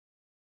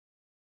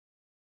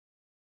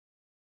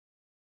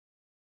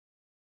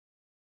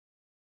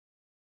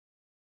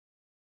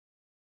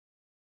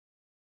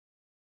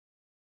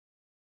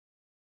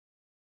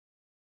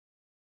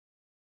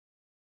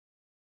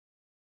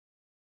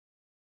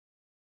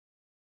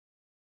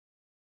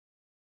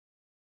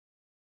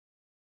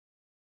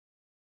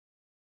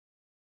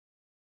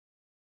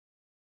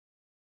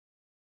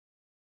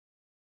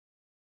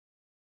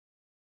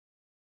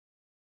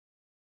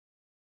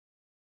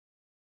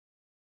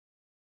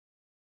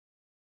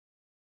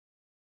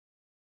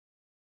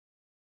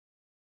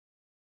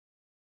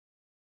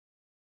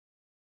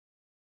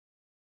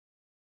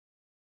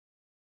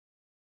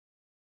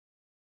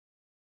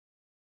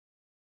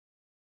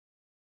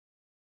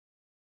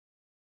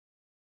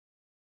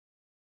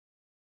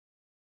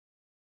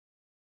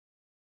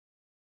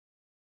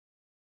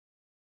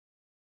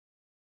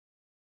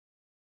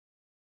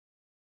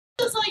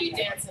That's all you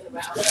dancing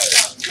about.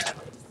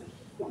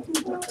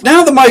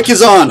 Now the mic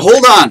is on.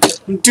 Hold on.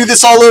 Do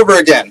this all over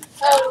again.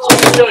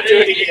 Oh, Don't do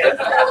it again.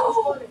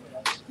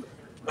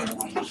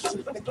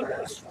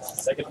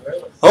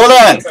 Hold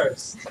on.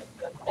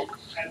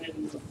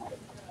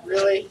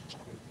 really?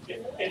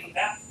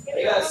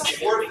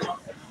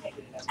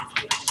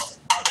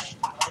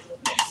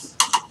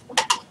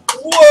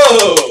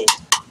 Whoa!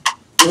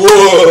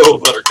 Whoa,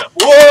 Buttercup.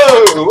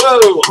 Whoa!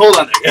 Whoa! Hold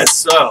on there.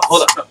 Yes.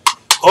 Hold on.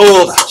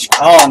 Hold on.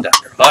 Calm down.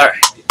 All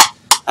right.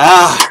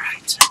 All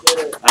right.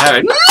 All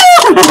right.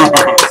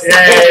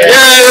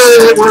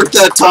 Yay! It worked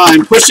that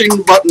time.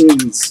 Pushing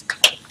buttons.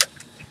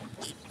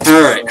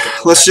 All right.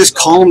 Let's just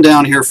calm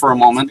down here for a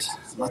moment.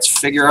 Let's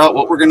figure out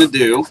what we're gonna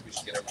do.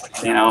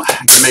 You know,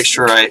 I gotta make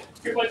sure I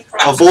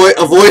avoid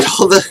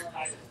all the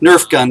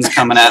Nerf guns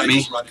coming at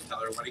me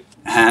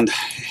and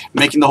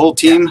making the whole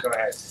team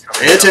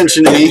pay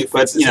attention to me.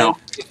 But you know,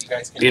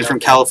 being from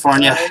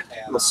California, a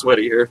little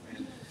sweaty here.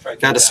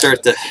 Got to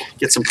start to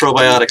get some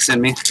probiotics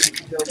in me.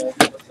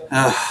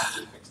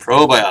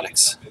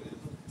 Probiotics.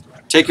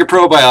 Take your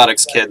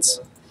probiotics, kids.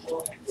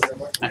 All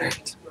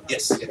right.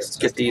 Yes. Let's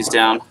get these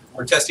down.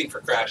 We're testing for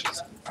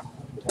crashes.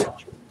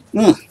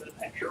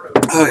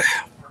 Okay.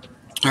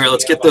 All right,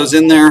 let's get those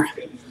in there.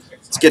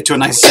 Let's get to a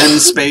nice zen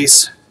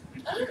space.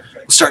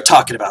 We'll start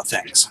talking about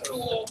things.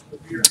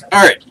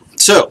 All right,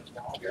 so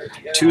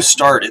to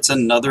start, it's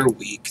another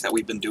week that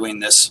we've been doing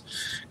this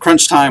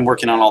crunch time,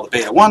 working on all the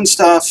beta 1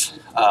 stuff.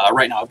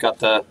 Right now I've got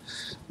the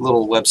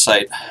little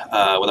website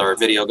with our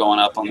video going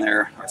up on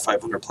there, our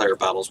 500 player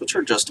battles, which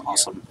are just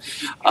awesome.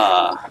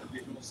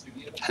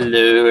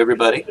 Hello,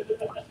 everybody.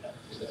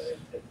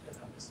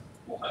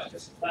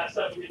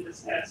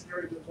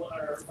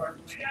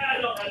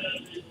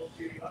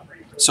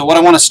 So what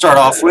I want to start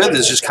off with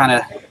is just kind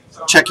of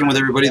check in with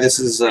everybody. This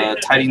is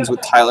Tidings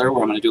with Tyler,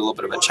 where I'm going to do a little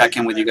bit of a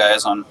check-in with you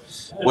guys on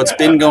what's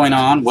been going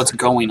on, what's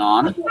going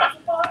on.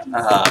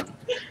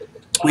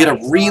 We had a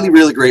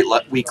really great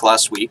week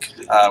last week.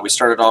 We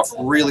started off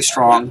really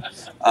strong.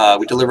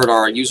 We delivered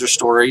our user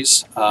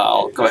stories.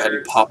 I'll go ahead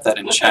and pop that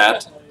in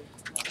chat.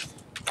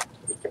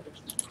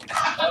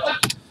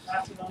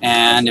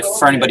 And if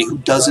for anybody who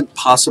doesn't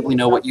possibly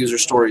know what user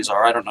stories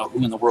are, I don't know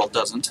who in the world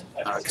doesn't,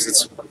 because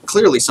it's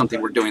clearly something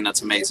we're doing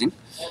that's amazing.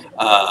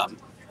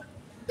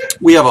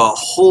 We have a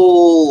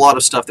whole lot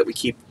of stuff that we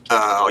keep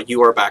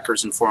you, our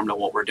backers, informed on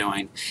what we're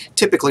doing.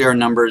 Typically our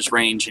numbers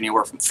range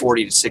anywhere from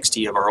 40 to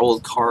 60 of our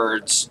old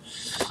cards,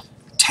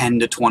 10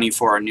 to 20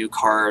 for our new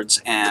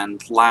cards,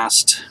 and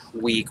last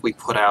week we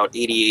put out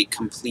 88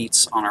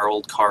 completes on our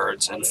old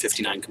cards and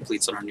 59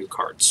 completes on our new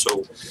cards.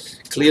 So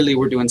clearly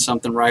we're doing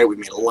something right. We've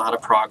made a lot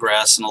of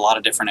progress in a lot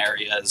of different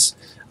areas.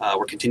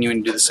 We're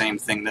continuing to do the same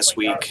thing this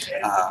week.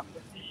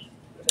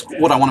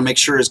 What I want to make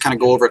sure is kind of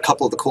go over a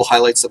couple of the cool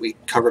highlights that we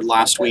covered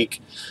last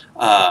week.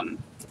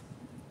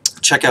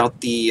 Check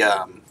out the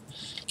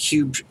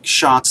cube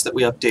shots that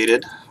we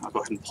updated. I'll go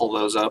ahead and pull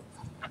those up.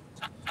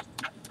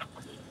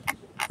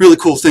 Really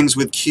cool things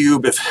with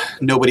cube if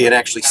nobody had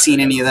actually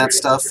seen any of that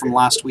stuff from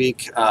last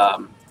week.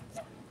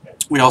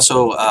 We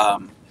also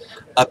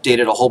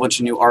updated a whole bunch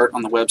of new art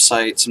on the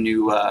website, some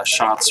new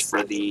shots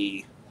for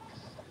the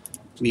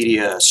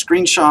media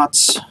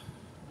screenshots.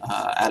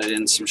 Added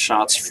in some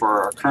shots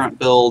for our current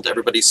build.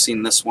 Everybody's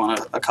seen this one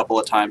a couple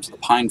of times, the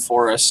Pine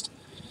Forest.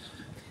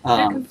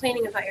 They're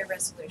complaining about your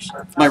resolution.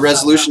 My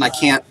resolution, I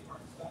can't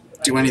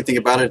do anything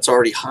about it. It's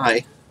already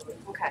high.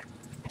 Okay.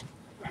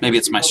 Maybe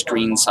it's my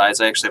screen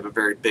size. I actually have a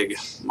very big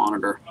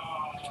monitor.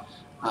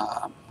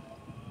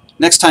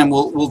 Next time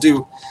we'll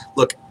do,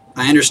 look,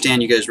 I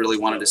understand you guys really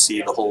wanted to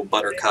see the whole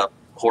Buttercup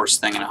horse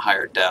thing in a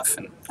higher def,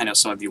 and I know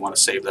some of you want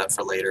to save that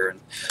for later, and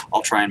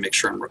I'll try and make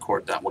sure and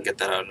record that. We'll get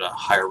that out at a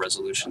higher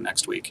resolution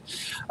next week.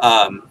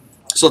 So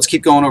let's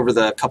keep going over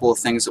the couple of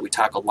things that we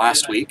tackled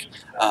last week.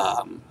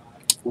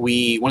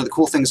 One of the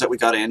cool things that we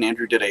got in,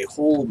 Andrew did a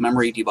whole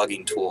memory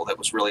debugging tool that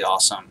was really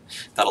awesome,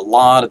 that a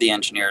lot of the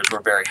engineers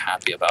were very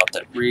happy about,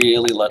 that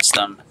really lets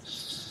them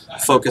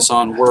focus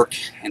on work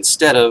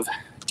instead of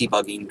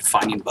debugging,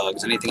 finding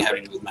bugs, anything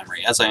having to do with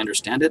memory. As I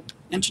understand it,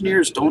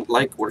 engineers don't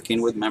like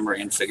working with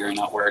memory and figuring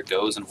out where it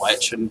goes and why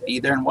it shouldn't be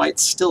there and why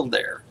it's still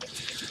there.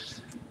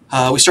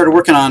 We started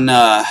working on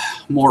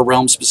more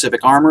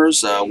realm-specific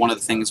armors. One of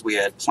the things we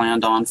had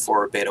planned on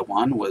for Beta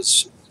 1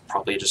 was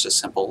probably just a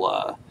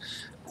simple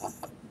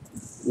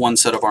one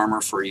set of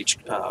armor for each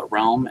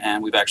realm,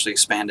 and we've actually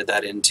expanded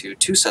that into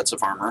 2 sets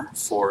of armor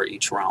for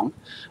each realm.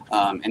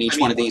 And each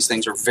one of these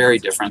things are very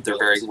different. They're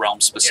very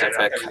realm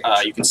specific.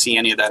 You can see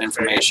any of that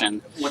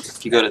information.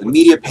 If you go to the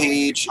media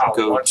page,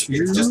 go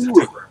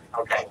to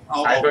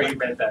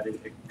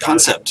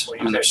concept.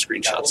 I'm in their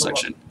screenshot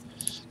section.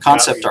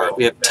 Concept art.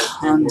 We have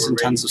tons and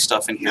tons of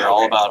stuff in here,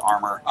 all about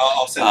armor.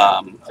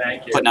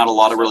 Putting out a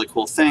lot of really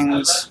cool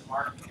things.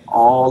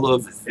 All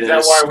of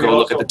this, go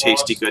look at the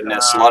tasty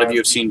goodness. A lot of you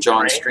have seen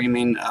John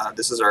streaming.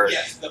 This is one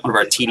of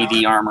our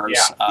TDD armors.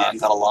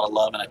 Got a lot of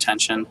love and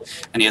attention,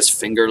 and he has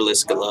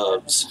fingerless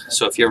gloves.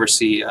 So if you ever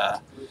see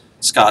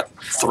Scott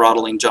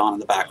throttling John in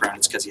the background,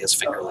 it's because he has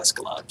fingerless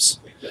gloves.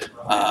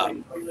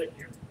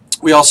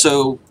 We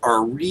also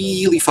are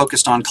really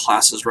focused on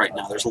classes right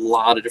now. There's a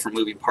lot of different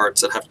moving parts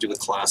that have to do with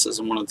classes,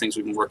 and one of the things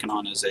we've been working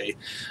on is a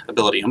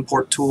ability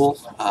import tool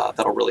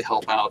that'll really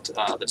help out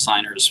the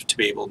designers to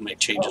be able to make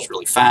changes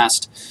really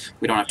fast.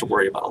 We don't have to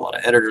worry about a lot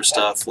of editor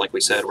stuff. Like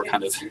we said, we're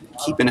kind of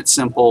keeping it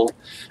simple,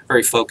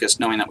 very focused,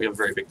 knowing that we have a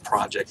very big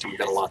project and we've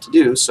got a lot to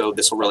do, so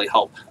this will really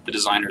help the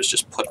designers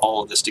just put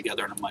all of this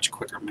together in a much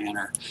quicker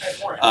manner.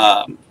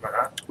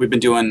 We've been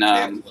doing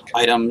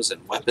items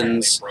and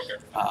weapons,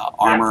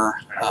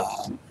 armor.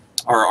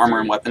 Our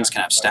armor and weapons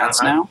can have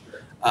stats now.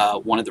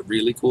 One of the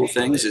really cool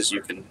things is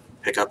you can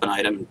pick up an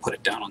item and put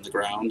it down on the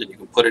ground, and you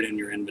can put it in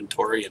your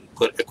inventory and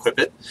equip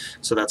it.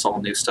 So that's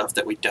all new stuff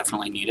that we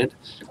definitely needed.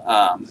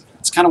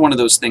 It's kind of one of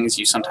those things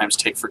you sometimes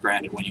take for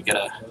granted when you get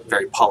a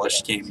very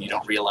polished game and you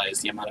don't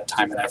realize the amount of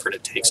time and effort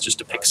it takes just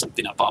to pick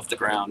something up off the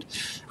ground.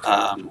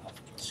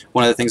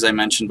 One of the things I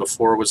mentioned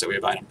before was that we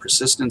have item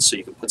persistence, so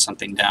you can put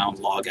something down,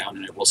 log out,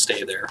 and it will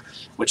stay there,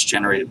 which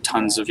generated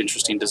tons of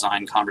interesting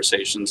design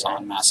conversations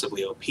on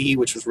Massively OP,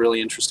 which was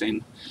really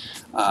interesting.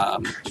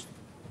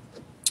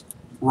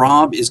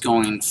 Rob is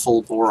going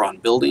full bore on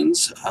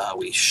buildings.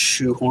 We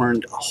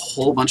shoehorned a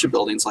whole bunch of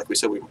buildings. Like we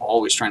said, we're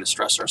always trying to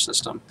stress our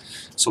system,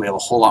 so we have a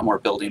whole lot more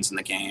buildings in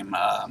the game.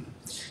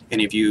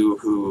 Any of you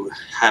who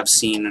have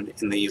seen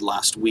in the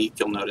last week,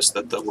 you'll notice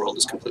that the world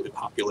is completely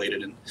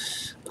populated in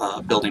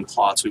building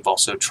plots. We've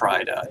also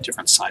tried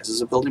different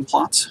sizes of building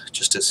plots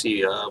just to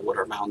see what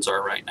our bounds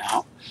are right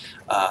now.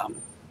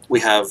 We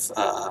have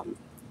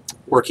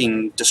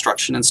working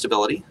destruction and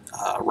stability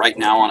right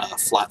now on a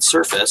flat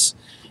surface,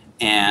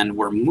 and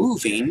we're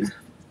moving,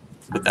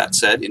 with that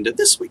said, into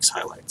this week's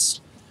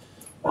highlights.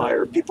 Why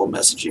are people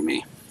messaging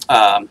me?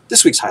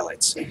 This week's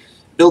highlights.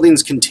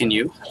 Buildings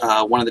continue.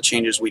 One of the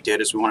changes we did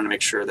is we wanted to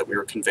make sure that we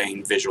were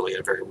conveying visually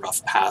a very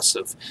rough pass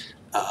of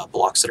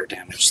blocks that are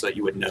damaged, so that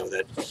you would know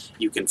that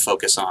you can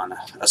focus on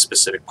a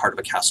specific part of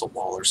a castle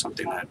wall or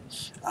something that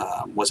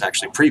was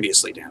actually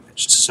previously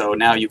damaged. So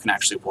now you can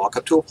actually walk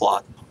up to a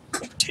plot,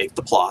 take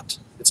the plot,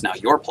 it's now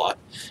your plot,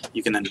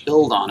 you can then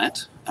build on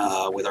it.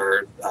 With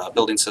our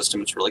building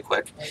system, it's really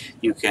quick.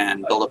 You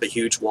can build up a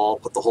huge wall,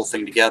 put the whole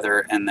thing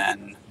together, and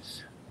then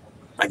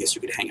I guess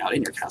you could hang out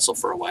in your castle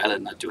for a while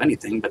and not do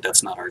anything, but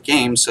that's not our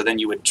game, so then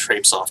you would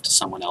traipse off to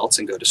someone else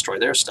and go destroy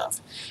their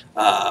stuff.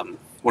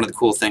 One of the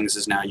cool things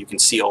is now you can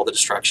see all the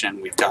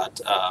destruction. We've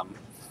got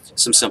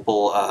some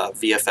simple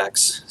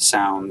VFX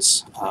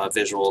sounds,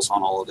 visuals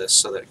on all of this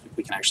so that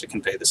we can actually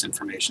convey this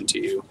information to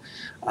you.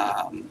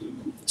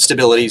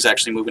 Stability is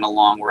actually moving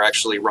along.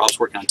 Rob's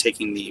working on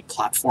taking the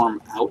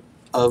platform out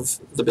of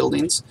the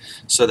buildings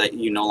so that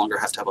you no longer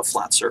have to have a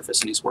flat surface,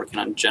 and he's working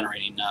on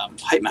generating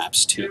height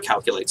maps to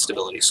calculate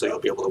stability so you'll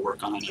be able to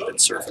work on uneven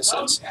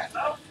surfaces.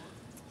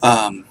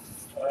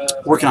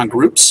 Working on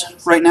groups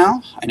right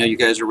now. I know you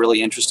guys are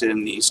really interested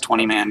in these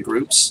 20-man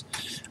groups.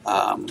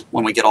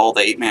 When we get all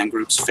the 8-man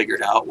groups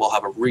figured out, we'll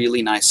have a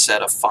really nice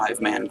set of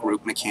 5-man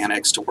group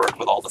mechanics to work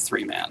with all the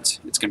 3-mans.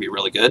 It's going to be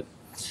really good.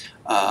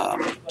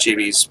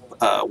 JB's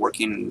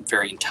working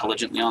very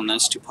intelligently on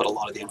this to put a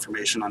lot of the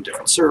information on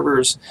different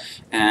servers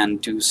and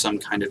do some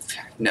kind of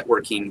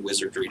networking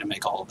wizardry to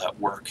make all of that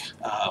work.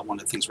 One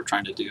of the things we're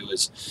trying to do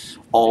is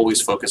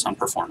always focus on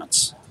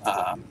performance.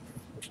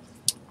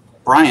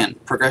 Brian,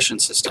 progression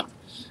system.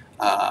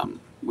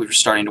 We were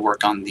starting to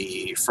work on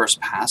the first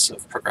pass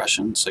of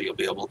progression, so you'll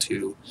be able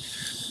to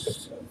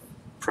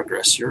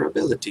progress your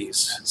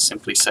abilities,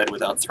 simply said,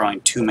 without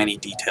throwing too many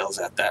details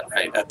at that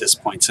right at this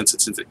point, since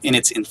it's in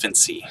its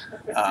infancy.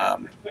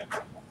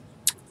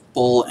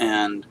 Bull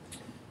and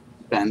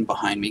Ben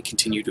behind me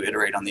continue to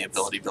iterate on the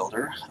ability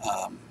builder.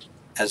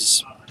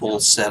 As Bull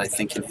said, I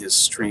think in his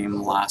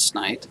stream last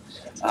night,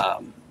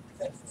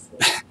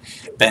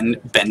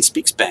 Ben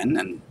speaks Ben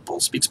and Bull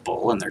speaks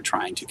Bull, and they're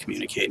trying to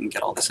communicate and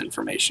get all this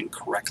information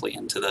correctly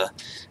into the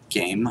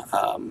game.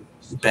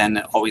 Ben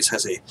always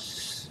has a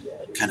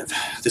kind of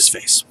this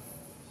face,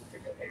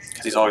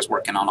 because he's always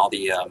working on all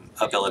the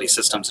ability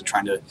systems and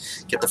trying to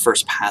get the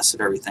first pass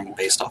of everything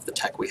based off the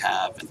tech we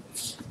have. And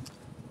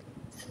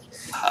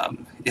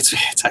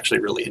it's actually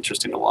really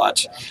interesting to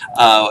watch.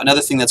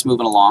 Another thing that's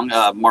moving along,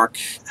 Mark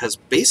has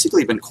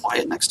basically been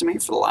quiet next to me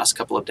for the last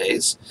couple of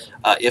days,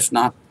 if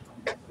not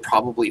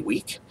probably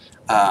week.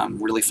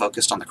 Really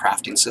focused on the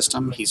crafting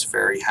system. He's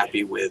very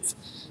happy with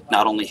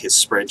not only his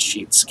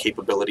spreadsheet's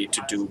capability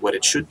to do what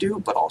it should do,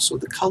 but also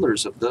the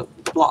colors of the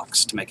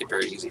blocks to make it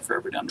very easy for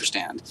everyone to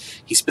understand.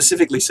 He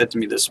specifically said to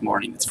me this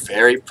morning, it's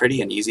very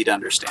pretty and easy to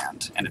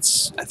understand. And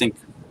it's, I think,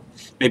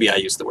 maybe I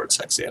used the word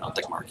sexy. I don't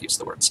think Mark used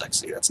the word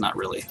sexy. That's not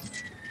really,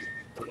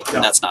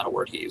 that's not a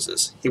word he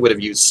uses. He would have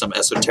used some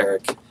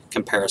esoteric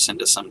comparison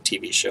to some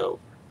TV show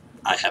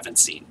I haven't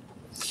seen.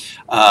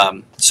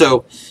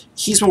 So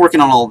he's been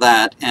working on all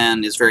that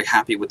and is very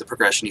happy with the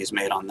progression he's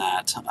made on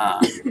that.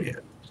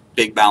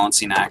 big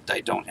balancing act. I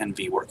don't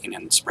envy working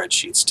in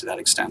spreadsheets to that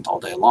extent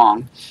all day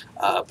long,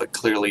 but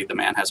clearly the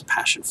man has a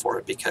passion for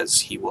it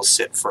because he will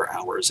sit for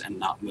hours and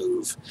not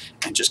move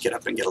and just get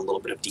up and get a little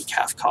bit of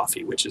decaf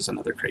coffee, which is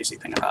another crazy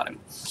thing about him.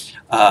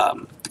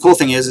 The cool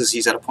thing is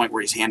he's at a point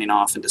where he's handing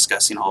off and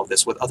discussing all of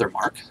this with other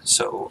Mark,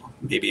 so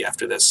maybe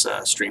after this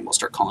stream we'll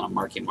start calling him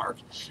Marky Mark.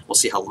 We'll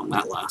see how long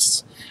that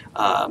lasts.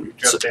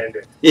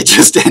 Ended. It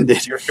just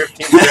ended. You're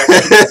 15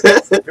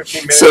 seconds.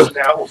 15 minutes So-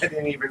 now. We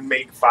didn't even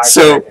make 5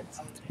 So- seconds.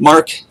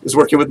 Mark is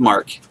working with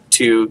Mark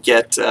to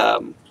get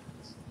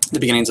the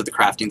beginnings of the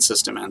crafting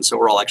system in, so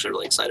we're all actually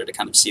really excited to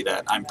kind of see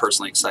that. I'm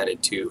personally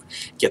excited to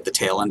get the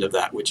tail end of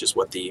that, which is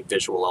what the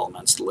visual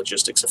elements, the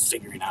logistics of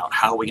figuring out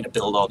how are we going to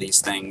build all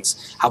these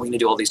things, how are we going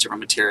to do all these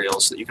different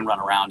materials so that you can run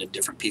around in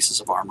different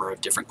pieces of armor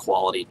of different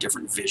quality,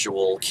 different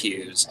visual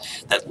cues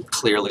that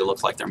clearly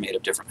look like they're made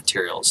of different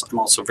materials. I'm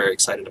also very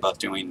excited about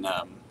doing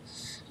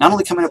not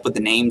only coming up with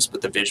the names,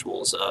 but the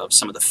visuals of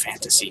some of the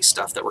fantasy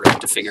stuff that we're going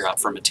to have to figure out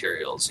for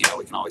materials. You know,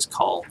 we can always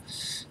call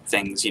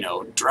things, you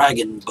know,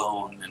 dragon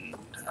bone and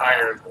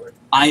Ironwood.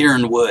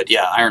 ironwood.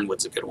 Yeah,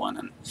 ironwood's a good one.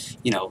 And,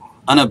 you know,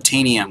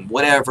 unobtainium,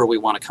 whatever we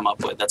want to come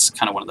up with. That's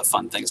kind of one of the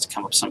fun things to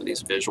come up with some of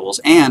these visuals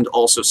and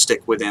also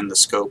stick within the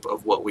scope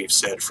of what we've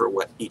said for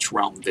what each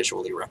realm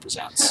visually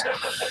represents.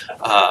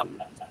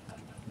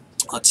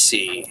 Let's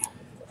see.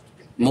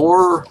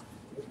 More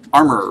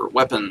armor,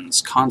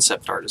 weapons,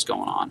 concept art is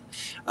going on.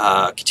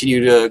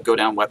 Continue to go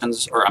down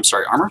weapons, or I'm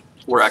sorry, armor.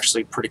 We're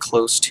actually pretty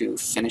close to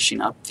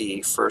finishing up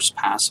the first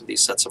pass of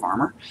these sets of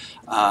armor.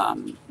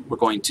 We're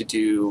going to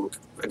do,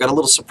 I got a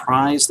little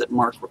surprise that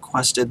Mark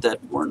requested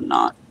that we're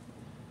not,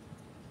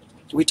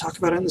 did we talk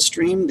about it in the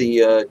stream, the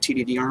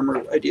TDD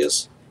armor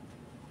ideas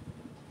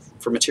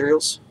for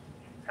materials?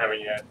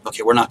 Haven't yet.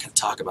 Okay, we're not going to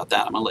talk about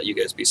that. I'm going to let you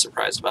guys be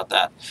surprised about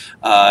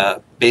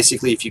that.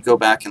 Basically, if you go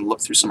back and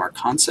look through some of our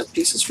concept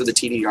pieces for the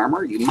TD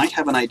armor, you might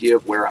have an idea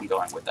of where I'm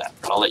going with that,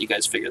 but I'll let you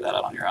guys figure that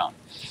out on your own.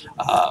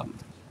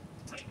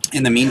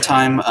 In the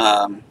meantime,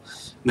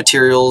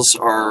 materials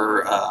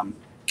are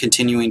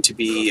continuing to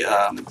be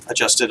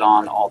adjusted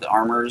on all the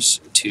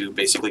armors to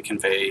basically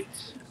convey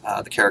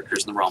the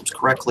characters in the realms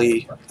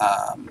correctly.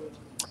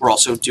 We're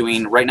also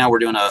doing, right now we're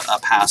doing a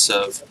pass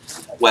of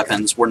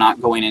weapons. We're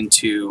not going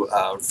into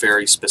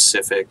very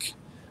specific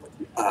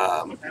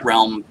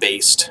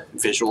realm-based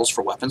visuals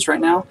for weapons right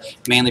now,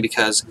 mainly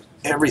because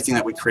everything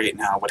that we create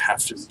now would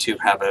have to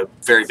have a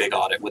very big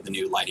audit with the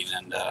new lighting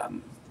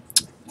and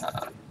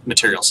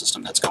material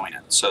system that's going in.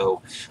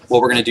 So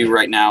what we're going to do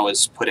right now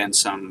is put in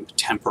some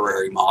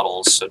temporary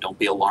models, so don't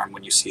be alarmed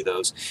when you see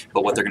those.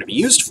 But what they're going to be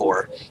used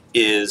for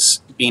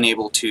is being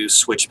able to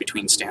switch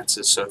between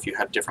stances. So if you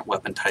have different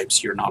weapon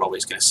types, you're not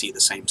always going to see the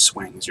same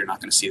swings. You're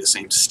not going to see the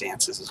same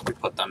stances as we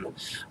put them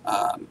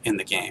in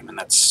the game. And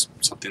that's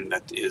something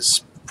that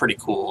is pretty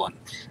cool and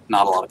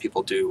not a lot of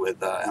people do with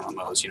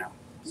MMOs, you know.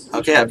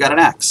 Okay, I've got an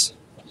axe.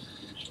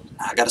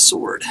 I got a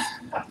sword.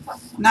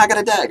 Now I got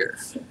a dagger.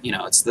 You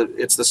know, it's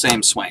the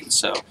same swing.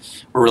 So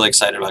we're really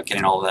excited about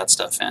getting all of that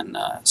stuff in.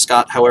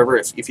 Scott, however,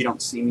 if you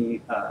don't see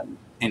me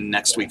in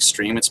next week's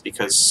stream, it's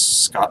because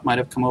Scott might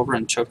have come over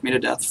and choked me to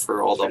death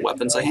for all the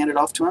weapons I handed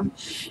off to him,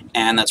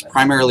 and that's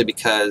primarily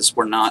because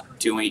we're not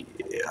doing.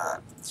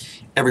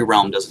 Every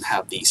realm doesn't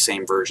have the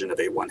same version of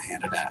a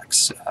one-handed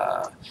axe.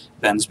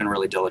 Ben's been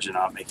really diligent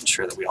on making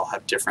sure that we all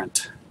have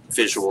different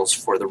visuals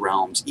for the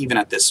realms, even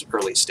at this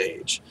early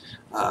stage.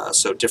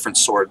 So different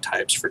sword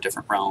types for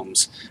different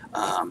realms.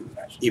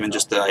 Even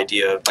just the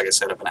idea, like I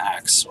said, of an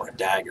axe or a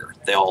dagger,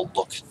 they all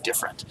look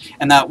different.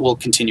 And that will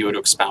continue to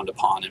expound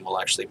upon, and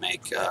we'll actually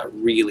make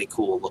really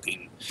cool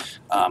looking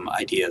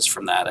ideas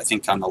from that. I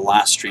think on the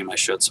last stream I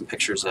showed some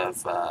pictures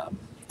of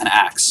an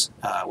axe,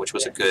 which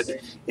was a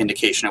good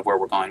indication of where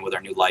we're going with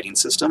our new lighting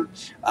system.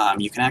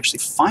 You can actually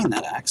find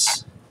that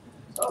axe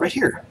right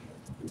here.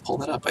 Pull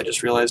that up. I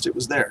just realized it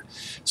was there.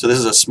 So this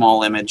is a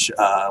small image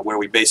where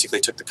we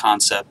basically took the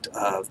concept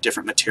of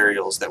different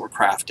materials that were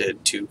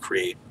crafted to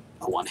create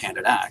a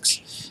one-handed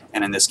axe.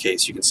 And in this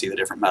case, you can see the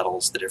different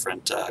metals, the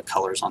different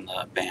colors on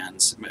the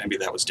bands. Maybe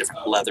that was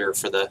different leather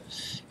for the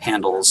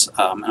handles.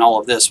 And all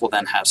of this will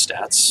then have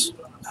stats,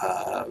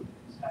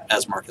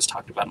 as Mark has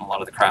talked about in a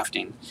lot of the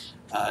crafting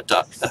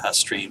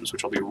streams,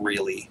 which will be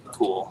really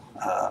cool.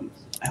 I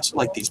also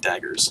like these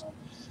daggers.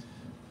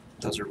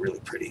 Those are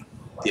really pretty.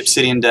 The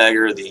obsidian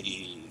dagger,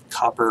 the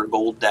copper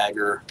gold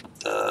dagger,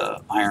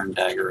 the iron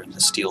dagger, and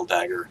the steel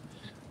dagger.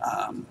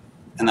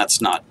 And that's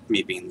not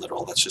me being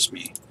literal, that's just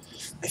me.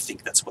 I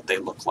think that's what they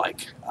look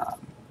like.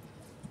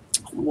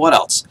 What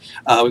else?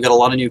 We've got a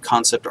lot of new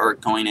concept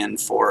art going in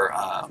for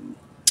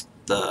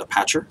the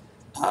patcher.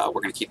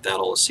 We're going to keep that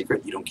all a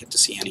secret. You don't get to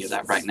see any of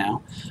that right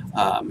now.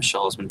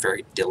 Michelle has been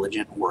very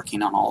diligent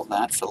working on all of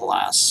that for the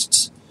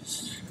last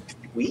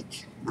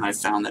week. And I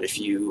found that if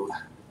you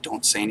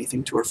don't say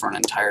anything to her for an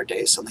entire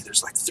day, suddenly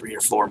there's like 3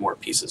 or 4 more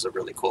pieces of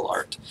really cool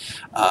art.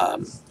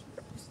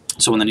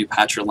 So when the new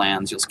patcher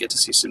lands, you'll get to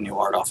see some new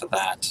art off of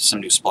that, some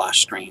new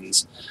splash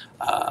screens,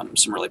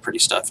 some really pretty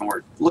stuff. And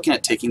we're looking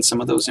at taking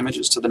some of those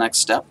images to the next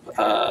step,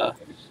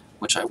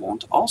 which I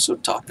won't also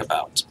talk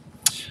about.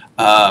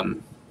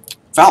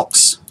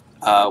 Valks.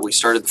 We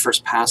started the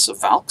first pass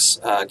of Valks,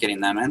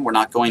 getting them in. We're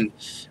not going,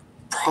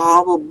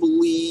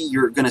 probably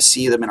you're going to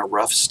see them in a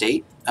rough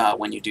state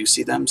when you do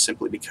see them,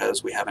 simply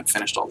because we haven't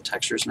finished all the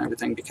textures and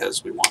everything,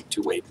 because we want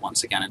to wait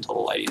once again until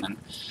the lighting and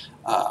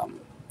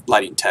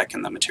lighting tech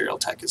and the material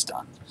tech is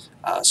done.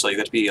 So you're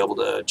going to be able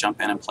to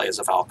jump in and play as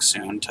a Valk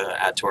soon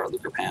to add to our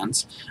Lucre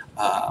Pans.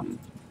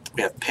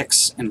 We have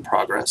picks in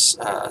progress.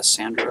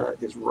 Sandra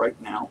is right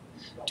now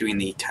doing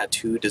the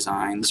tattoo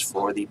designs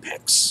for the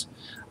picks.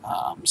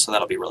 So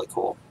that'll be really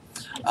cool.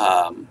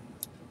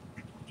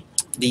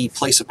 The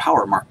Place of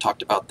Power, Mark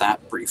talked about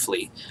that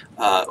briefly.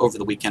 Over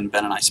the weekend,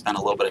 Ben and I spent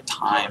a little bit of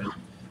time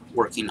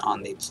working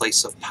on the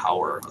Place of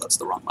Power. That's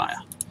the wrong Maya.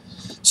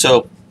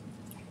 So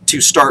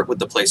to start with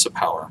the Place of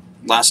Power,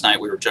 last night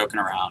we were joking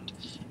around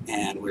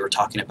and we were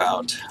talking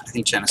about, I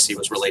think Genesee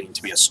was relating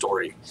to me a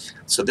story.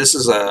 So this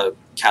is a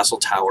castle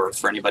tower.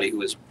 For anybody who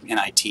was in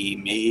IT,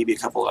 maybe a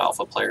couple of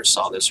alpha players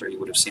saw this, or you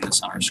would have seen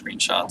this on our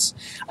screenshots.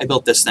 I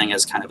built this thing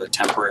as kind of a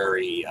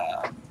temporary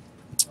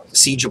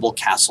siegeable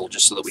castle,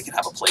 just so that we could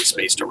have a play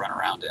space to run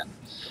around in.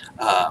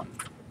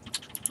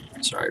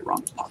 Sorry,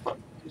 wrong pop-up.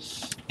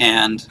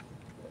 And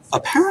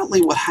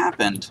apparently what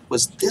happened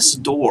was this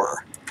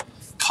door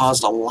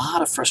caused a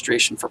lot of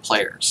frustration for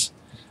players.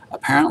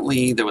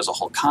 Apparently there was a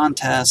whole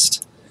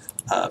contest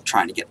of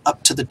trying to get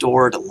up to the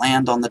door, to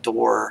land on the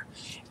door.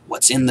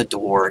 What's in the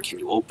door? Can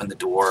you open the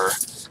door?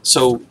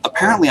 So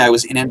apparently I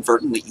was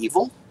inadvertently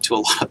evil to a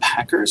lot of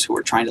backers who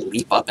were trying to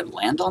leap up and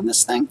land on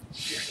this thing.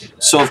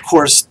 So of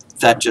course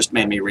that just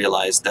made me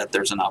realize that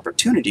there's an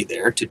opportunity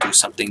there to do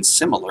something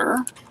similar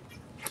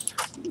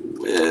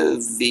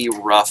with the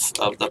rough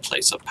of the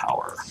Place of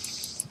Power.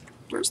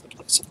 Where's the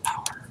Place of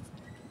Power?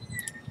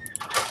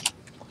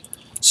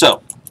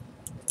 So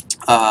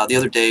the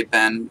other day,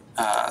 Ben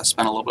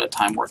spent a little bit of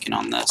time working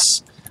on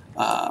this.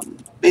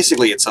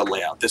 Basically, it's a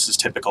layout. This is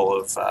typical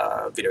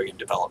of video game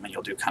development.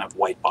 You'll do kind of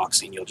white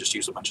boxing. You'll just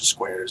use a bunch of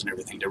squares and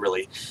everything to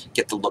really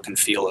get the look and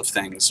feel of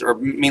things, or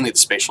mainly the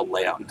spatial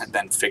layout, and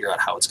then figure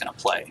out how it's going to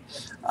play.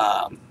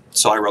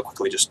 So I real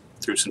quickly just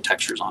threw some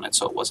textures on it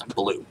so it wasn't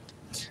blue.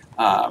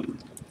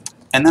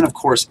 And then, of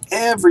course,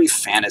 every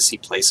fantasy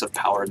Place of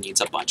Power needs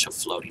a bunch of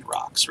floating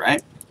rocks,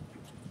 right?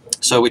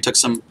 So we took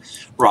some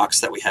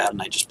rocks that we had,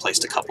 and I just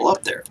placed a couple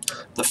up there.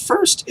 The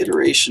first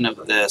iteration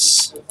of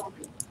this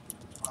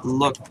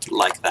looked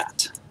like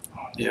that.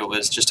 It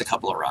was just a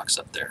couple of rocks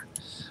up there.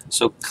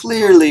 So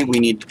clearly we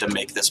needed to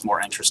make this more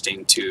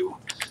interesting to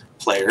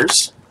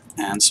players,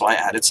 and so I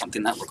added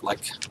something that looked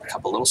like a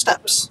couple little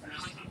steps.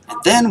 And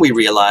then we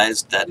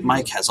realized that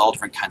Mike has all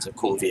different kinds of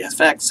cool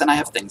VFX, and I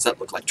have things that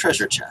look like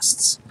treasure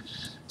chests.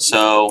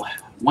 So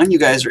when you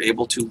guys are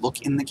able to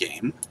look in the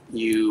game,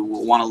 you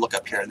will want to look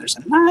up here, and there's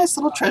a nice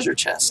little treasure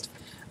chest.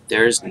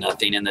 There's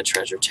nothing in the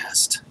treasure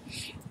chest,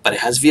 but it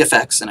has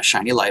VFX and a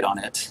shiny light on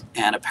it,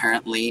 and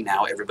apparently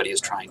now everybody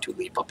is trying to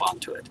leap up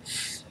onto it.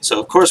 So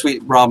of course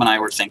Rob and I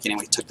were thinking, and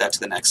we took that to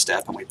the next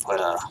step, and we put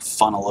a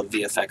funnel of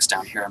VFX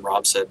down here, and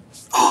Rob said,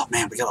 oh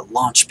man, we got to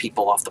launch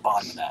people off the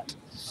bottom of that.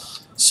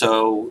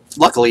 So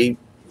luckily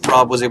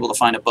Rob was able to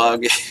find a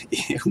bug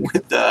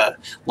with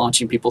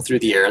launching people through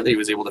the air that he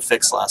was able to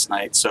fix last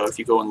night. So if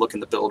you go and look in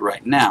the build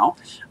right now,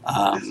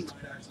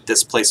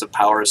 this Place of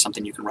Power is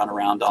something you can run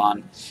around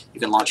on. You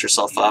can launch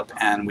yourself up,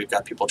 and we've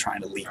got people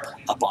trying to leap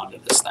up onto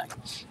this thing.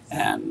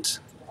 And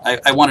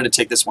I wanted to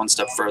take this one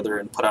step further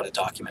and put out a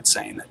document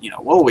saying that, you know,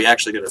 whoa, we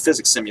actually did a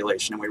physics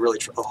simulation, and we really,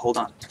 oh, hold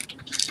on.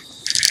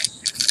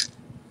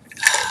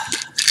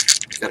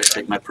 Gotta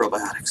take my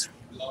probiotics.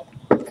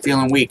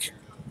 Feeling weak.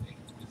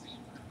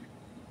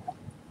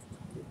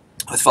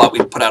 I thought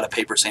we'd put out a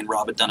paper saying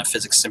Rob had done a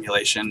physics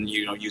simulation,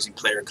 you know, using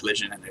player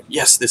collision, and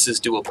yes, this is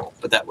doable,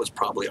 but that was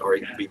probably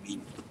already going to be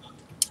mean.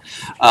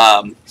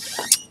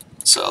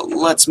 So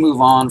let's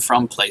move on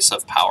from Place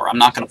of Power. I'm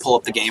not going to pull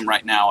up the game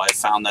right now. I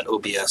found that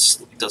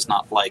OBS does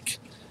not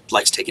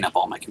likes taking up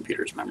all my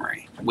computer's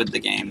memory with the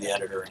game, the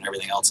editor, and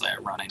everything else I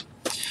have running.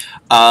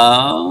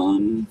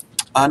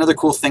 Another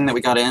cool thing that we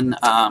got in,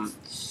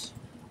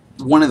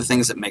 one of the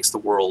things that makes the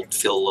world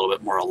feel a little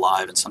bit more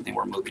alive and something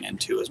we're moving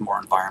into is more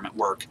environment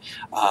work.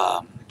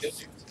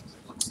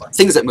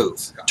 Things that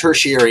move,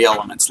 tertiary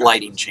elements,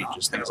 lighting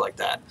changes, things like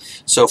that.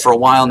 So for a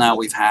while now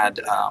we've had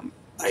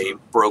a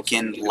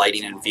broken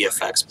lighting and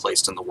VFX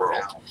placed in the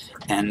world,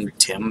 and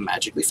Tim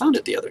magically found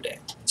it the other day.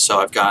 So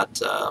I've got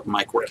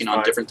Mike working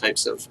on different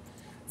types of,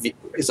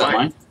 is that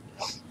mine?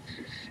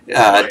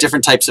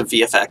 Different types of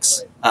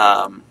VFX.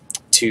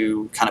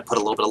 To kind of put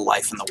a little bit of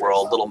life in the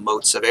world, little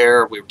motes of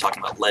air. We were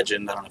talking about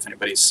Legend. I don't know if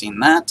anybody's seen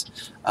that.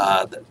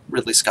 That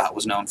Ridley Scott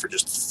was known for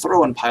just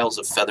throwing piles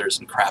of feathers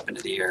and crap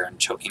into the air and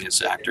choking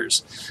his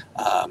actors.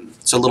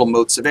 So little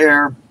motes of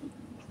air,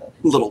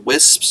 little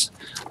wisps,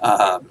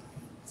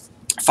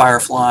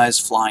 fireflies,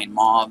 flying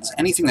moths,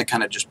 anything that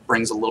kind of just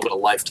brings a little bit of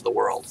life to the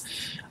world.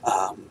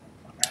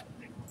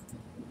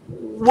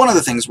 One of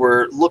the things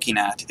we're looking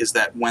at is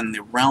that when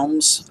the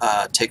realms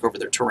take over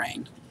their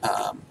terrain,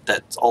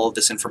 that all of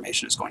this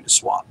information is going to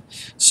swap.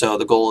 So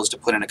the goal is to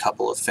put in a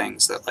couple of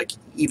things that, like,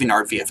 even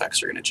our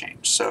VFX are going to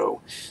change.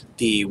 So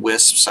the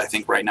Wisps, I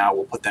think right now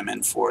we'll put them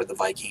in for the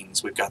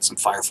Vikings. We've got some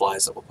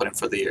Fireflies that we'll put in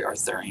for the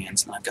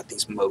Arthurians, and I've got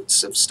these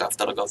motes of stuff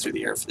that'll go through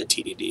the air for the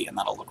TDD, and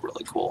that'll look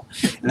really cool.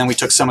 And then we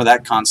took some of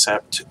that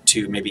concept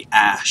to maybe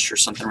Ash or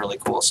something really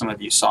cool. Some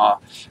of you saw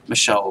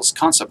Michelle's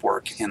concept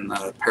work in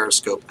the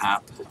Periscope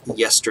app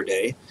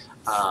yesterday.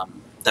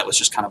 That was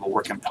just kind of a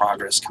work in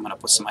progress, coming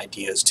up with some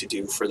ideas to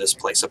do for this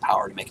place of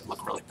power to make it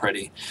look really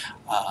pretty.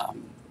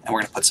 And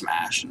we're going to put some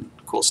ash and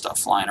cool stuff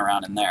flying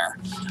around in there.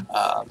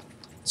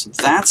 So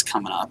that's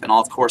coming up, and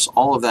of course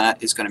all of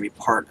that is going to be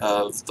part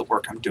of the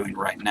work I'm doing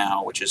right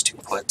now, which is to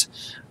put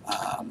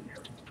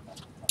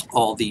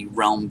all the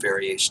realm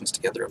variations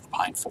together of the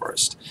pine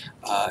forest.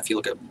 If you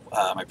look at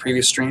my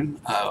previous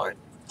stream, I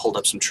pulled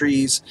up some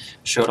trees,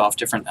 showed off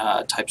different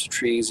types of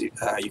trees.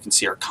 You can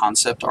see our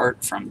concept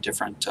art from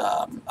different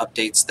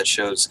updates that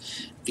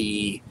shows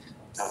the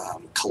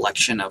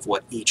collection of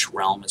what each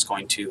realm is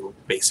going to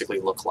basically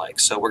look like.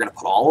 So we're going to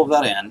put all of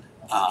that in,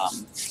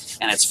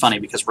 and it's funny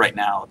because right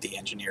now the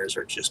engineers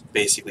are just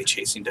basically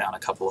chasing down a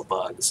couple of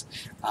bugs.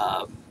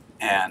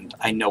 And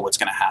I know what's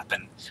going to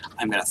happen.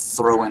 I'm going to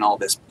throw in all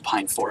this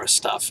pine forest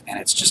stuff, and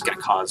it's just going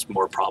to cause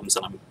more problems.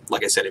 And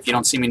like I said, if you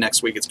don't see me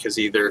next week, it's because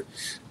either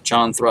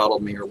John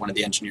throttled me or one of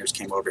the engineers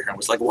came over here and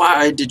was like,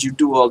 "Why did you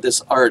do all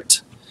this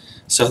art?"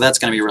 So that's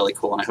going to be really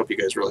cool, and I hope you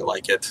guys really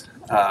like it.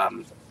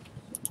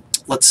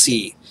 Let's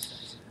see.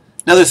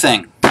 Another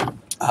thing.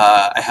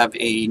 I have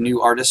a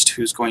new artist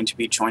who's going to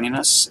be joining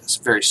us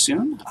very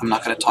soon. I'm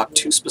not going to talk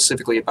too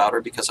specifically about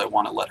her because I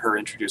want to let her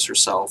introduce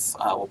herself.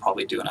 We'll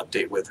probably do an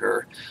update with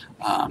her,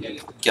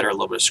 get her a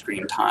little bit of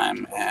screen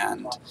time,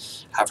 and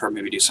have her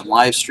maybe do some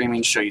live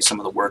streaming, show you some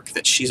of the work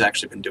that she's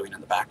actually been doing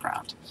in the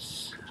background.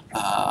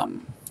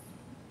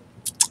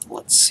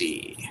 Let's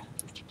see.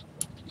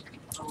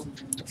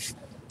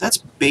 That's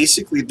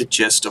basically the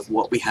gist of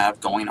what we have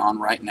going on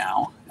right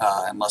now,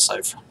 unless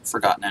I've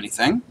forgotten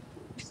anything.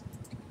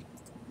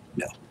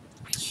 No.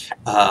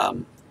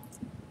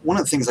 One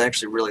of the things I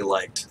actually really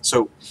liked,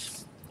 so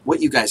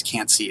what you guys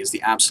can't see is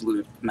the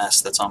absolute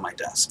mess that's on my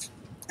desk.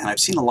 And I've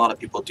seen a lot of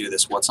people do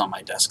this what's on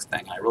my desk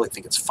thing, and I really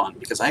think it's fun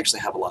because I actually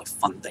have a lot of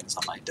fun things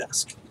on my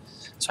desk.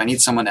 So I need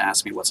someone to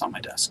ask me what's on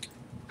my desk.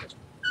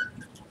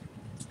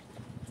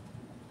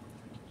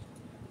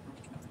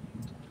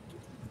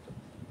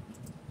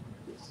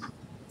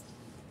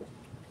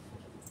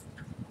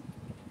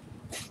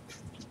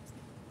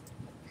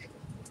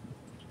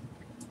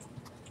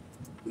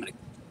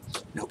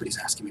 Nobody's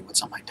asking me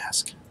what's on my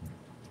desk.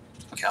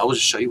 Okay, I'll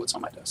just show you what's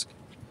on my desk.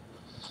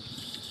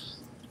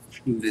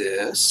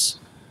 This,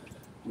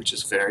 which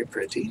is very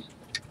pretty.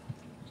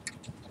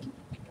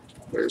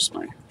 Where's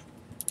my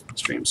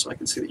stream so I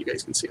can see that you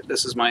guys can see it?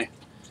 This is my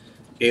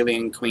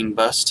alien queen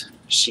bust.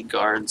 She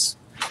guards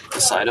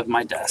the side of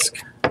my desk.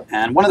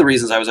 And one of the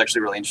reasons I was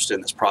actually really interested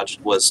in this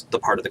project was the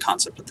part of the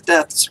concept of the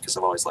deaths, because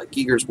I've always liked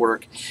Giger's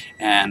work.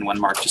 And when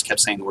Mark just kept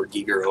saying the word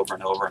Giger over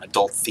and over, and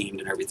adult themed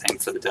and everything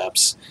for the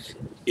depths,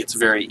 it's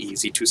very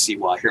easy to see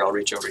why. Here, I'll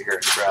reach over here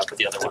and grab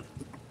the other one.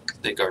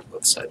 They guard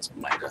both sides of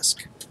my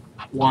desk.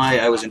 Why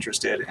I was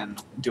interested in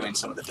doing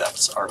some of the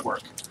depths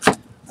artwork.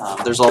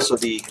 There's also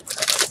the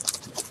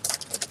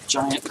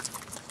giant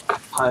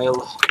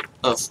pile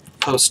of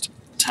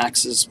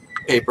post-taxes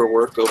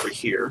paperwork over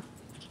here.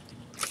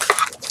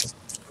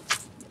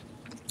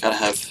 Gotta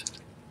have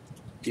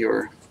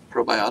your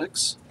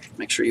probiotics.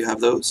 Make sure you have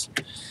those.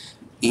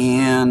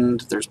 And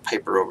there's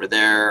paper over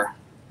there.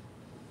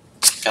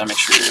 Gotta make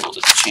sure you're able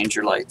to change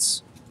your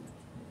lights.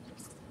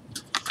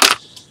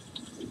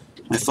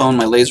 My phone,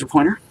 my laser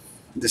pointer.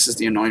 This is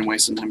the annoying way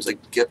sometimes I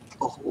get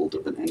a hold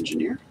of an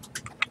engineer.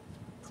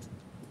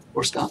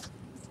 Or Scott.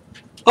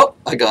 Oh,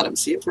 I got him.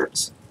 See, it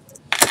works.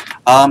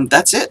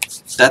 That's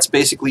it. That's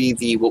basically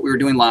what we were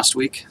doing last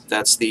week.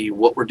 That's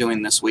what we're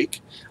doing this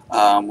week.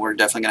 We're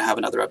definitely going to have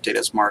another update.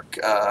 As Mark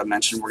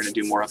mentioned, we're going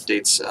to do more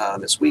updates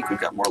this week. We've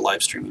got more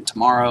live streaming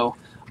tomorrow.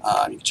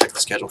 You can check the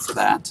schedule for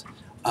that.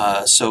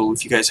 So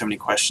if you guys have any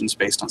questions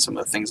based on some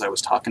of the things I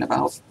was talking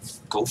about,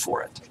 go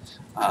for it.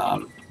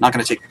 Not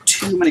going to take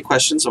too many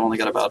questions. I've only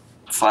got about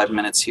 5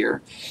 minutes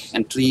here.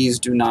 And please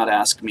do not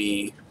ask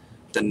me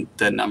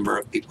the number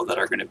of people that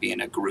are going to be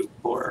in a group,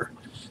 or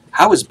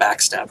how is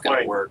backstab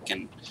going to work.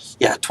 And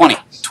yeah,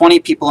 20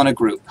 people in a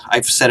group.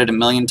 I've said it a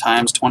million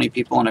times, 20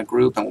 people in a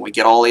group, and when we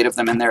get all 8 of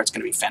them in there, it's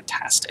going to be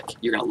fantastic.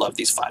 You're going to love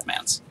these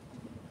 5-mans.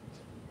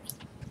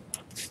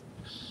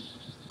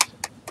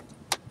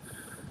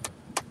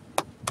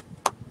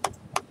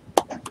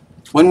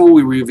 When will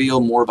we reveal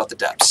more about the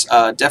depths?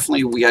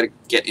 Definitely we got to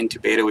get into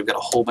beta. We've got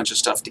a whole bunch of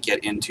stuff to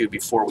get into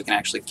before we can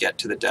actually get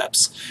to the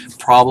depths.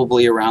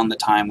 Probably around the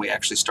time we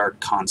actually start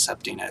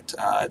concepting it.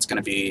 It's going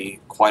to be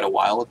quite a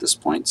while at this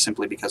point,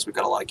 simply because we've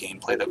got a lot of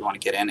gameplay that we want to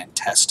get in and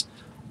test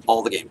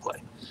all the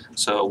gameplay.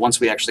 So once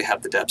we actually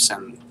have the depths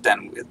in,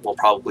 then we'll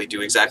probably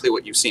do exactly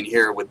what you've seen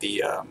here with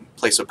the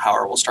Place of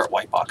Power. We'll start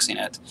whiteboxing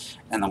it,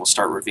 and then we'll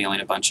start revealing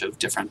a bunch of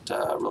different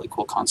really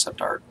cool concept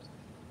art.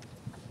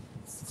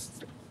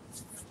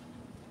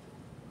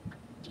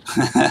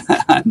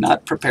 I'm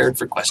not prepared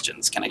for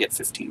questions. Can I get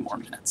 15 more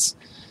minutes?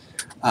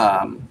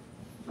 Will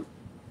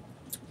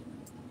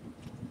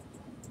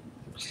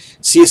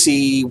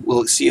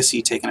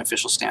CSE take an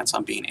official stance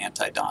on being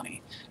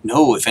anti-Donnie?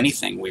 No, if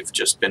anything, we've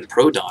just been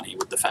pro-Donnie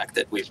with the fact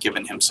that we've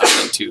given him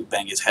something to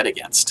bang his head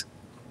against.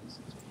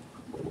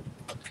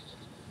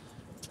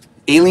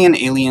 Alien,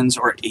 Aliens,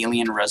 or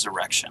Alien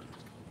Resurrection?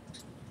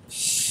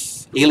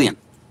 Alien,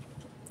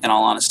 in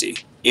all honesty.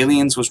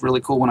 Aliens was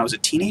really cool when I was a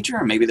teenager,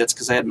 or maybe that's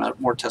because I had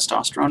more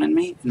testosterone in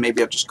me, and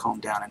maybe I've just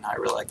calmed down and I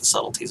really like the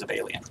subtleties of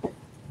Alien.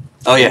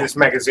 Oh yeah, This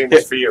magazine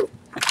is for you.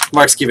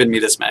 Mark's given me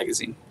this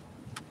magazine.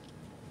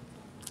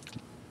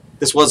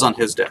 This was on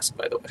his desk,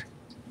 by the way.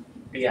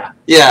 Yeah.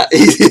 Yeah,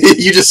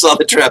 you just saw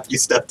the trap you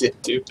stepped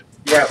into.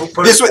 Yeah, who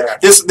put This it was there?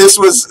 this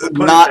was Who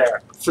put not it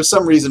there? for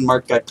some reason.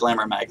 Mark got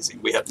Glamour magazine.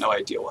 We have no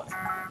idea why,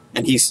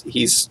 and he's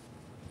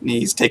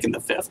taken the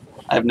 5th.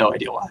 I have no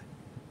idea why.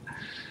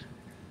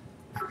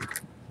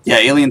 Yeah,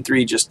 Alien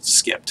 3 just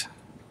skipped.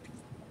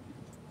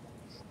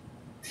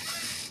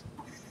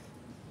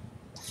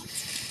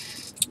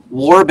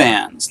 War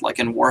bands, like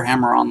in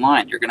Warhammer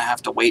Online, you're going to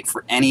have to wait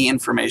for any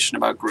information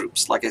about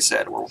groups. Like I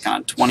said, we're working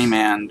on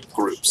 20-man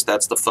groups.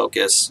 That's the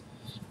focus.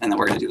 And then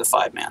we're going to do the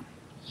 5-man.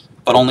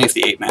 But only if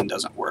the 8-man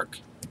doesn't work.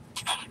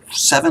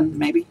 7,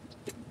 maybe?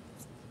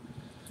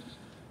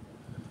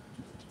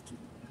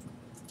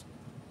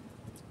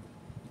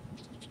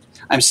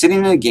 I'm sitting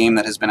in a game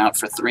that has been out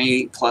for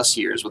 3+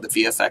 years with the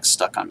VFX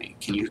stuck on me.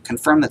 Can you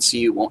confirm that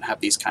CU won't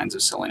have these kinds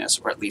of silliness,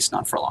 or at least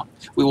not for long?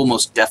 We will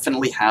most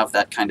definitely have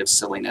that kind of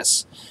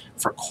silliness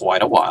for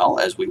quite a while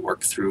as we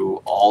work through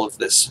all of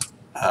this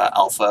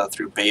alpha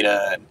through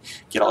beta and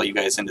get all you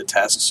guys into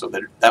tests, so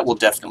that will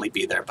definitely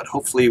be there. But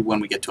hopefully when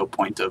we get to a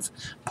point of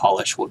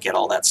polish, we'll get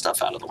all that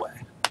stuff out of the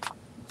way.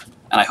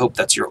 And I hope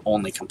that's your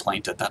only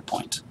complaint at that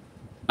point,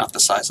 not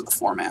the size of the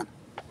 4-man.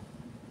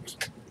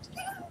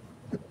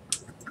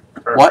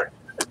 Perfect.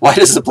 Why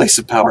does the place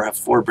of power have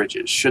 4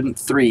 bridges? Shouldn't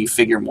 3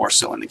 figure more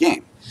so in the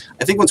game?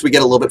 I think once we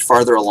get a little bit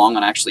farther along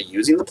on actually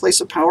using the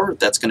place of power,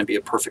 that's going to be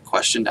a perfect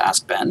question to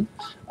ask Ben.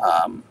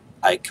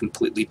 I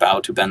completely bow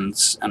to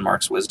Ben's and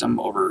Mark's wisdom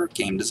over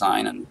game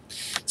design and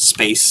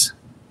space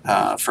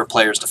for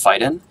players to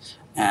fight in.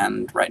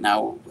 And right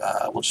now,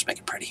 we'll just make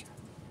it pretty.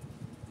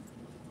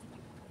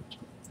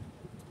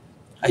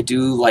 I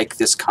do like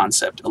this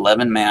concept,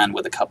 11-man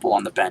with a couple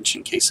on the bench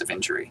in case of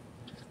injury.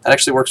 That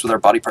actually works with our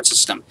body part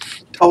system.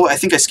 Oh, I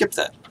think I skipped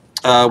that.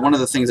 One of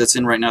the things that's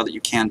in right now that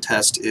you can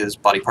test is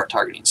body part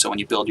targeting. So when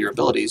you build your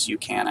abilities, you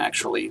can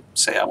actually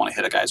say, I want to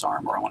hit a guy's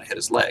arm or I want to hit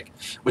his leg,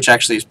 which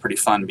actually is pretty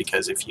fun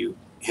because if you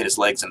hit his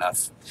legs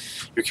enough,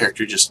 your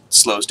character just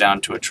slows down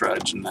to a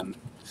trudge and then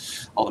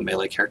all the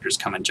melee characters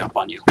come and jump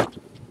on you.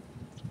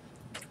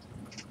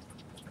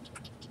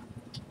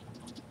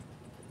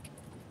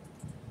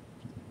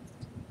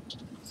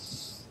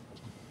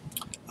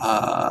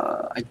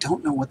 I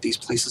don't know what these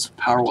places of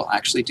power will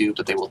actually do,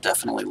 but they will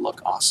definitely look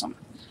awesome.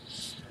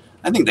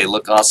 I think they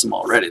look awesome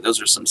already.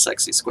 Those are some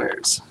sexy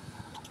squares.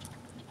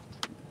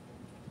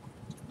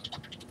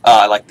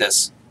 I like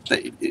this.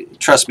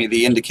 Trust me,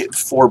 the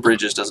 4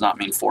 bridges does not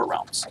mean 4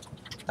 realms.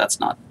 That's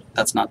not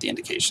the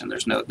indication.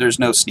 There's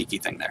no sneaky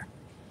thing there.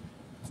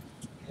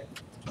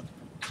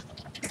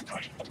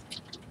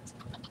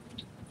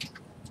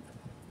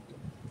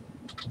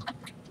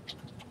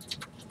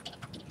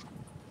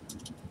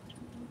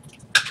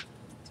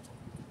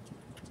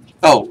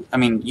 Oh, I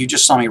mean, you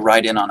just saw me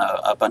ride in on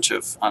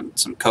on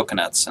some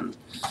coconuts and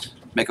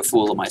make a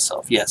fool of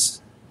myself.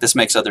 Yes, this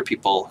makes other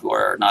people who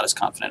are not as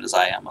confident as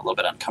I am a little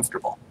bit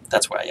uncomfortable.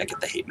 That's why I get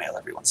the hate mail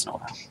every once in a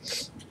while.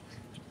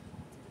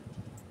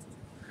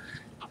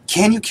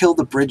 Can you kill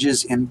the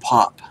bridges in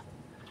Pop?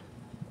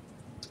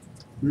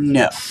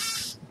 No,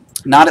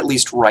 not at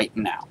least right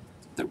now.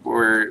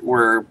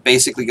 We're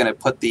basically going to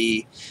put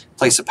the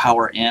place of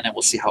power in and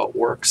we'll see how it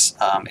works.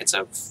 It's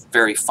a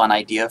very fun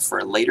idea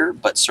for later,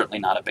 but certainly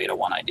not a beta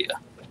 1 idea.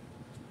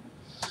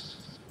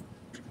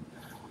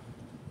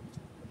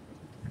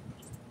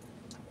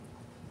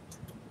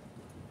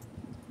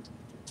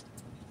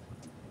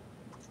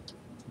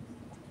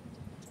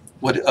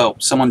 Oh,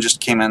 someone just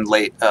came in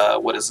late.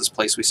 What is this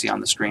place we see on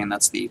the screen?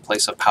 That's the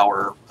place of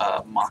power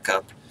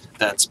mock-up.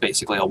 That's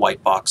basically a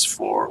white box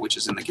which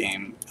is in the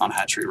game on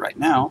Hatchery right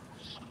now,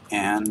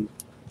 and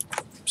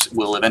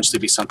will eventually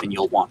be something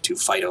you'll want to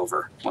fight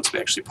over once we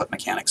actually put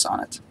mechanics on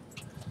it.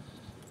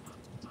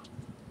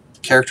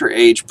 Character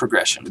age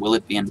progression. Will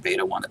it be in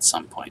Beta 1 at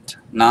some point?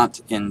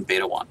 Not in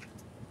Beta 1.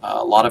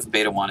 A lot of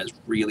Beta 1 is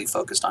really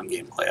focused on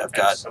gameplay.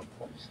 At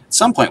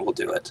some point we'll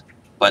do it,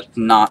 but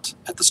not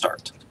at the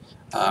start.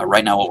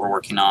 Right now what we're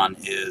working on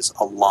is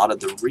a lot of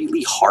the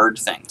really hard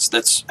things.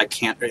 I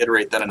can't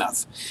reiterate that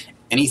enough.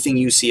 Anything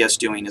you see us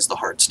doing is the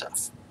hard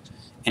stuff.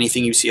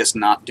 Anything you see us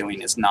not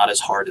doing is not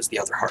as hard as the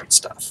other hard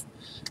stuff.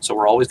 So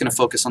we're always going to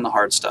focus on the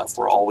hard stuff.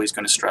 We're always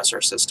going to stress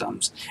our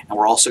systems. And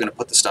we're also going to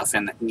put the stuff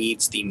in that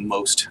needs the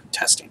most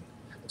testing.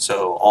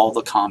 So all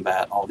the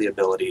combat, all the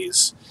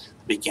abilities,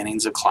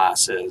 beginnings of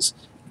classes,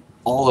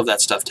 all of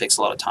that stuff takes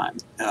a lot of time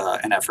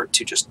and effort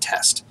to just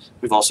test.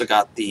 We've also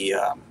got the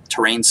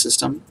terrain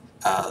system,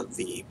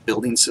 the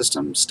building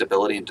system,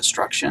 stability and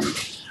destruction,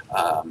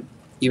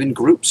 even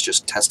groups,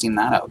 just testing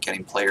that out,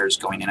 getting players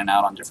going in and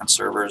out on different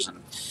servers.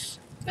 And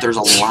there's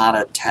a lot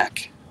of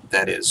tech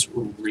that is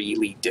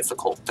really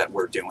difficult that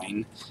we're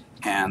doing.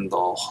 And the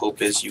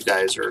hope is you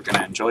guys are going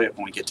to enjoy it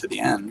when we get to the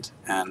end.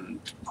 And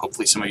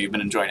hopefully some of you have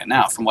been enjoying it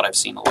now. From what I've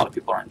seen, a lot of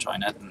people are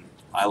enjoying it. And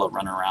I love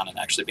running around and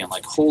actually being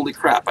like, holy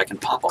crap, I can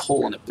pop a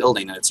hole in a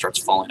building and it starts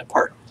falling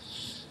apart.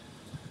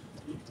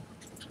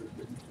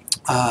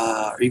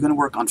 Are you going to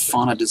work on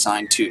fauna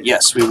design too?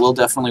 Yes, we will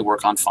definitely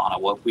work on fauna.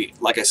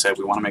 Like I said,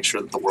 we want to make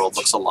sure that the world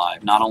looks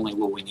alive. Not only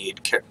will we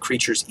need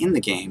creatures in the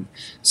game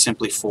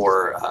simply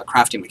for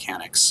crafting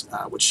mechanics,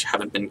 which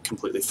haven't been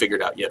completely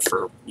figured out yet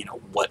for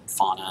what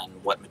fauna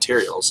and what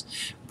materials,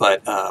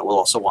 but we'll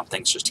also want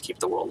things just to keep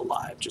the world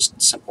alive,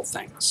 just simple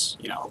things.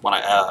 When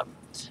I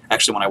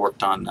actually, when I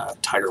worked on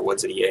Tiger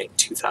Woods at EA in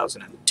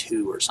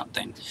 2002 or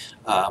something,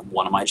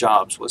 one of my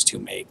jobs was to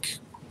make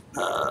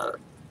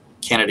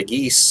Canada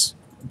geese,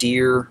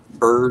 deer,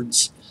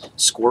 birds,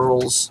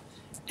 squirrels,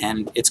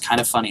 and it's kind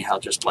of funny how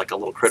just like a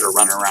little critter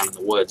running around in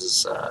the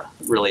woods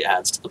really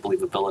adds to the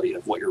believability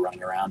of what you're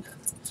running around in.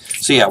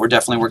 So yeah, we're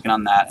definitely working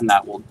on that, and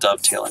that will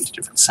dovetail into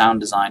different sound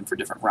design for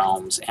different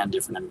realms and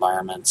different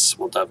environments.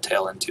 We'll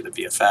dovetail into the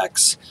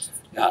VFX.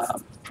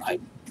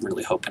 I'm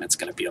really hoping it's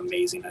going to be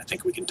amazing. I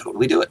think we can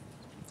totally do it,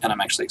 and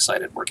I'm actually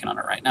excited working on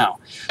it right now.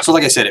 So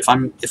like I said, if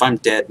I'm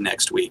dead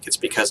next week, it's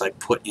because I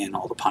put in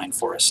all the Pine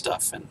Forest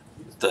stuff and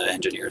the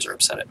engineers are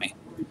upset at me.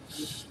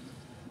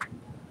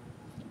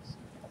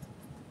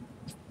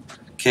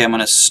 Okay, I'm going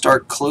to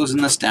start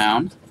closing this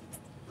down.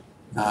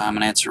 I'm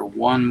going to answer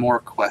one more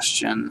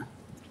question.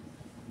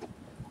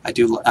 I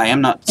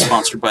am not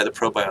sponsored by the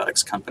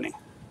probiotics company.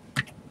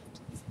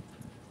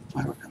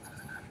 Why work on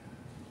that?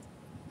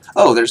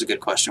 Oh, there's a good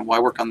question. Why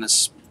work on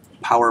this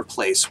power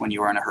place when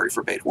you are in a hurry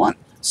for Beta 1?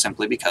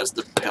 Simply because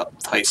the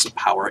place of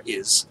power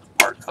is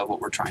part of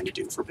what we're trying to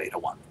do for Beta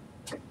 1.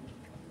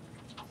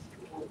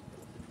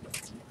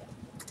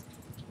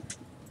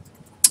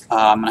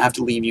 I'm going to have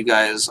to leave you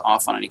guys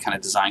off on any kind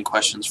of design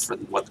questions for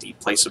what the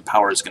place of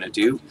power is going to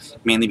do,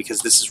 mainly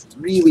because this is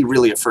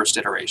really a first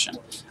iteration.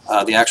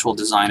 The actual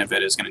design of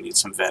it is going to need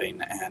some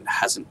vetting and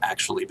hasn't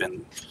actually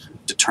been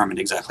determined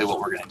exactly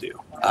what we're going to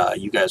do.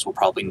 You guys will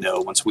probably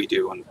know once we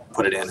do and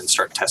put it in and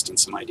start testing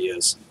some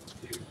ideas.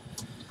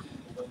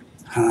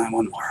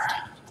 One more.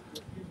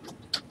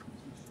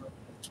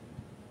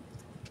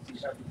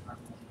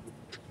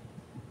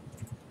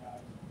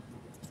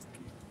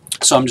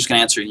 So I'm just going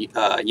to answer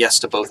yes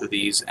to both of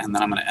these, and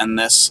then I'm going to end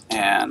this,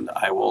 and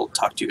I will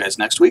talk to you guys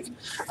next week.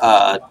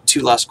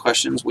 Two last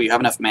questions. Will you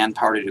have enough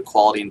manpower to do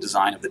quality and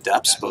design of the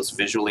depths, both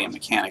visually and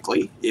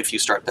mechanically, if you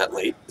start that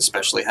late,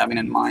 especially having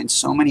in mind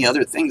so many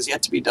other things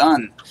yet to be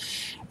done?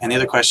 And the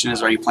other question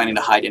is, are you planning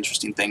to hide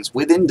interesting things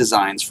within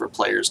designs for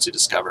players to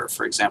discover?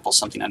 For example,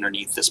 something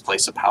underneath this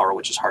place of power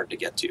which is hard to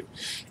get to.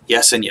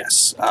 Yes and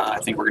yes. I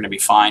think we're going to be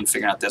fine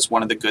figuring out this.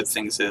 One of the good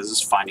things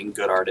is finding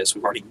good artists.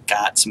 We've already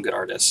got some good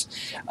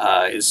artists.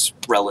 Is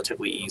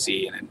relatively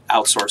easy. And in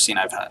outsourcing,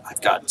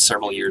 I've got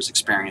several years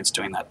experience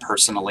doing that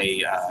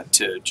personally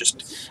to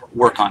just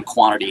work on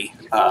quantity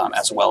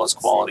as well as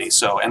quality.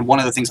 So, and one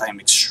of the things I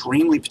am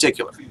extremely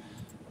particular,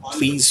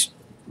 please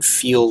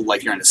feel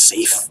like you're in a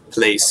safe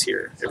place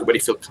here. Everybody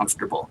feel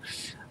comfortable.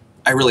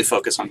 I really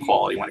focus on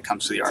quality when it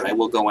comes to the art. I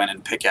will go in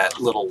and pick at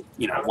little,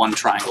 1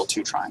 triangle,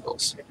 2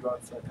 triangles.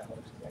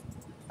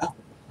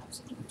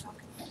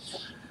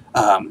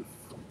 Oh.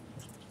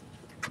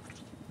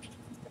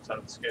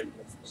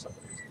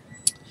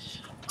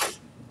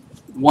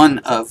 One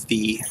of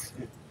the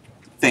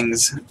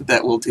things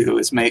that we'll do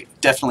is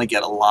definitely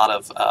get a lot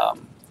of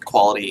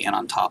quality in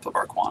on top of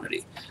our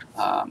quantity.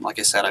 Like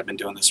I said, I've been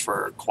doing this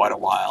for quite a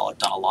while. I've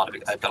got a lot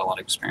of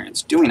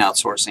experience doing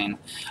outsourcing,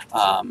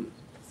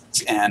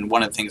 and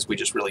one of the things we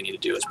just really need to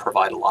do is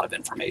provide a lot of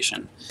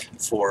information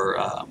for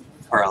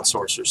our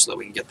outsourcers so that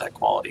we can get that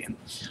quality. And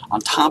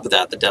on top of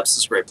that, the depths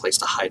is a great place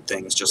to hide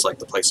things, just like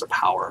the place of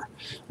power.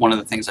 One of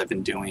the things I've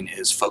been doing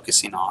is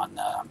focusing on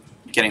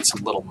getting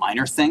some little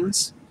minor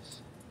things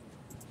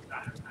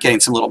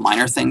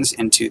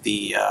into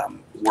the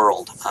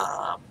world.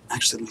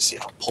 Actually, let me see.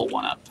 I'll pull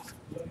one up.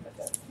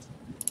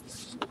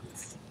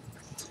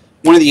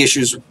 One of the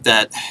issues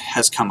that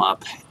has come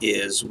up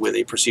is with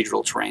a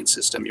procedural terrain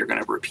system, you're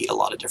going to repeat a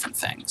lot of different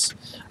things.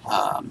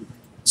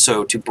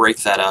 So to break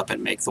that up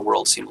and make the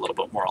world seem a little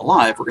bit more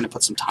alive, we're going to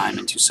put some time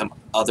into some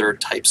other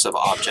types of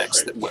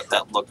objects that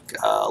look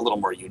a little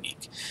more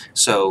unique.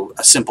 So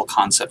a simple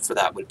concept for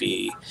that would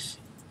be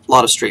a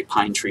lot of straight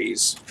pine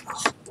trees.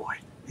 Oh boy,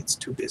 it's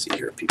too busy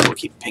here. People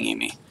keep pinging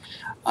me.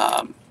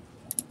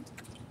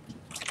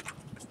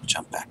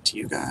 Jump back to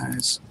you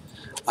guys.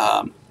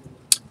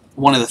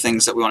 One of the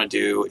things that we want to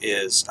do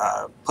is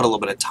put a little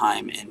bit of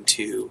time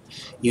into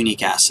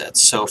unique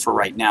assets. So for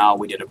right now,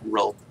 we did a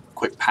real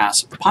quick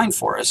pass of the pine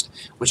forest,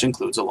 which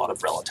includes a lot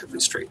of relatively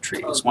straight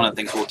trees. One of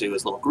the things we'll do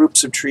is little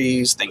groups of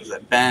trees, things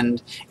that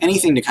bend,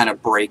 anything to kind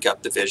of break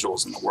up the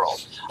visuals in the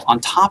world.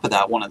 On top of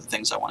that, one of the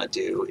things I want to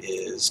do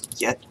is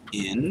get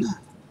in,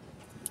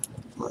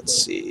 let's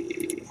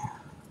see,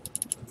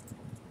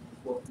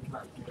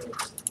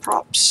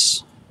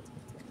 props.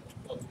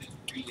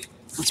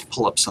 Let's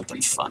pull up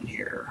something fun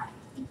here.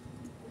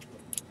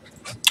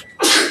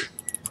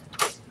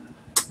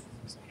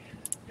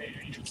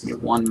 Give me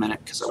 1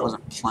 minute because I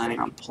wasn't planning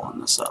on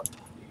pulling this up.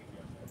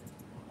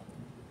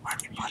 Where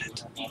did we put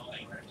it?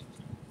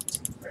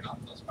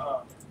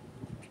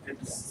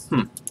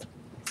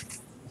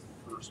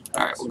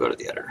 Alright, we'll go to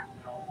the editor.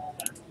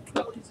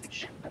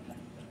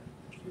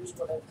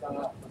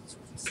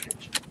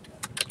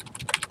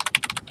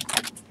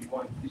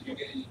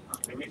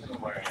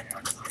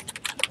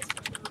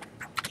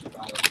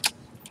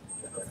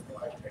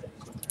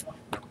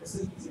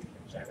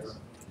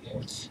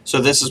 So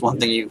this is one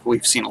thing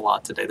we've seen a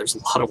lot today. There's a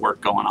lot of work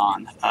going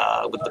on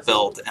with the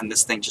build, and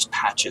this thing just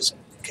patches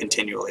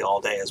continually all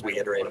day as we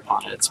iterate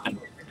upon it. It's been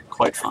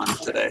quite fun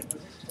today.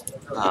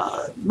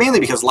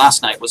 Mainly because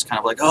last night was kind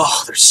of like,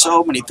 oh, there's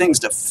so many things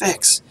to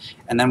fix.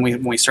 And then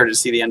when we started to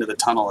see the end of the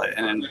tunnel,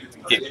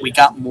 we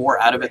got more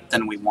out of it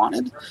than we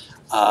wanted,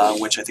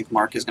 which I think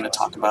Mark is going to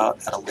talk about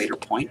at a later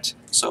point.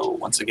 So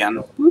once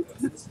again,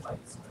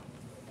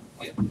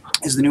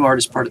 is the new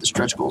artist part of the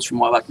stretch goals from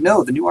a while back?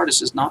 No, the new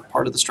artist is not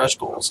part of the stretch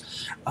goals.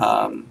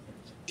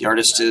 The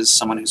artist is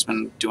someone who's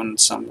been doing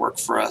some work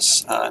for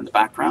us in the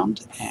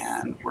background,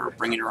 and we're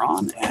bringing her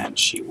on, and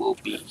she will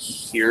be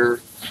here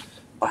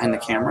behind the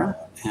camera,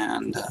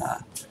 and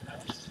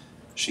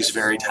she's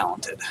very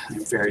talented.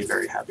 I'm very,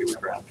 very happy we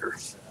grabbed her.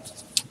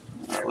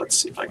 Let's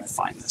see if I can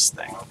find this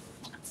thing.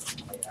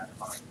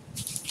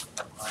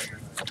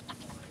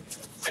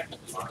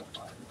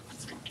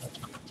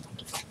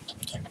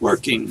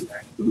 Working,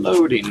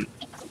 loading.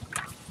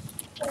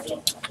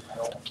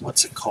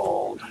 What's it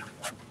called?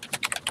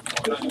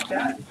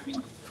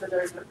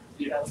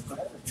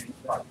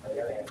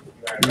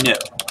 No.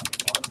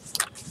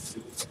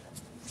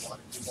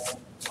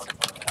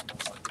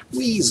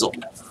 Weasel.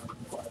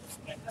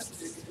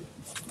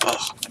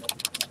 Ugh.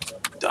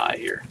 Die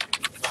here.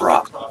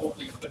 Prop.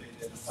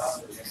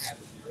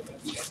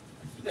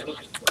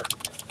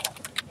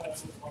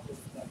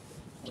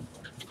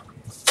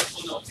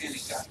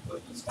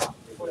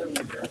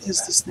 What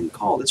is this thing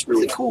called? It's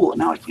really cool, and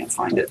now I can't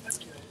find it.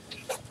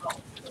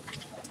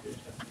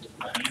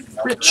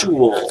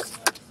 Ritual.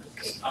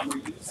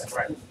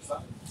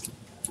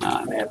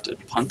 I may have to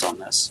punt on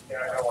this.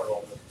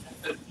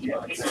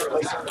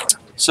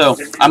 So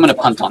I'm going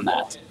to punt on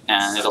that,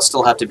 and it'll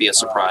still have to be a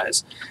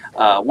surprise.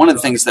 One of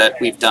the things that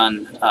we've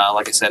done,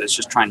 like I said, is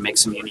just try and make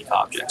some unique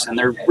objects, and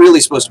they're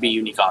really supposed to be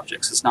unique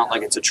objects. It's not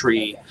like it's a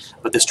tree,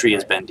 but this tree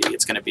is bendy.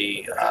 It's going to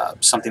be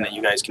something that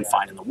you guys can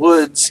find in the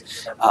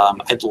woods.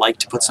 I'd like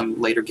to put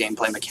some later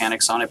gameplay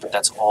mechanics on it, but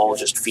that's all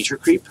just feature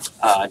creep.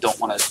 I don't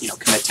want to,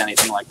 commit to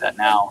anything like that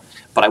now.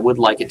 But I would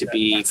like it to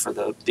be for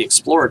the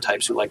explorer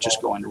types who like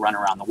just going to run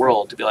around the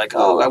world, to be like,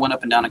 oh, I went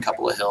up and down a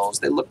couple of hills.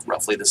 They look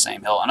roughly the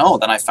same hill. And oh,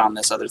 then I found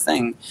this other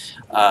thing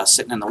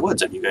sitting in the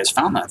woods. Have you guys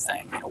found that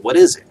thing? What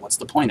is it? What's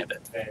the point of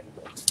it?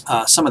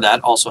 Some of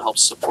that also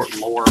helps support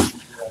lore.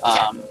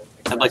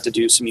 I'd like to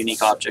do some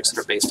unique objects that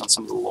are based on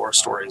some of the lore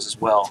stories as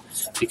well,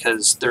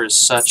 because there is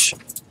such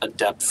a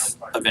depth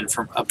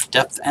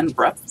and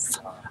breadth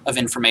of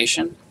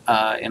information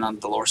in on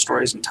the lore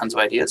stories and tons of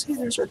ideas. Hey,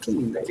 there's our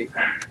cleaning lady.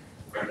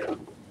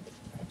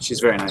 She's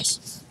very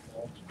nice.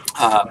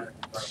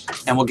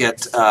 And we'll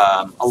get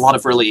a lot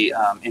of really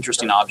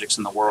interesting objects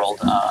in the world.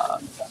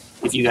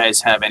 If you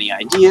guys have any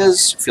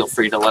ideas, feel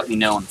free to let me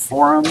know in the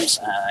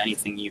forums.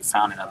 Anything you've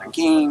found in other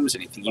games,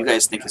 anything you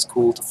guys think is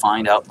cool to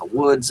find out in the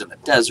woods, in the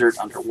desert,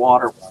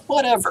 underwater,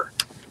 whatever.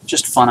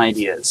 Just fun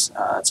ideas.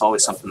 It's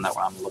always something that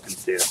I'm looking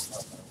to do.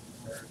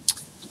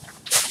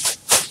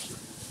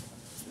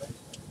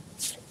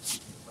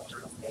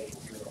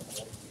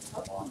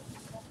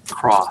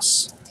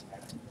 Cross.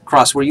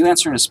 Cross, were you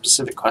answering a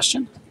specific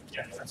question?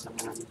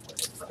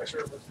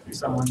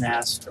 Someone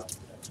asked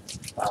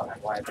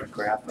why the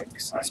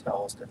graphics and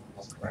spells didn't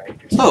look right.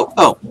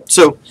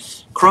 So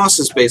Cross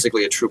is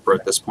basically a trooper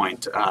at this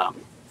point.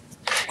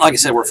 Like I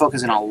said, we're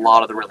focusing on a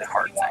lot of the really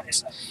hard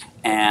things.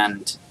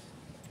 And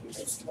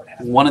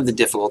one of the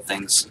difficult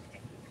things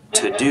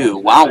to do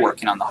while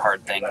working on the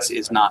hard things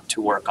is not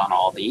to work on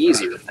all the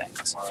easier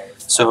things.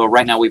 So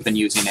right now we've been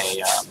using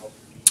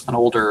an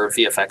older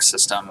VFX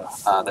system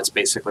that's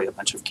basically a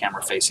bunch of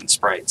camera-facing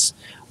sprites.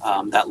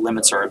 That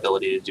limits our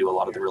ability to do a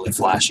lot of the really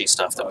flashy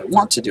stuff that we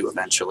want to do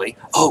eventually.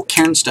 Oh,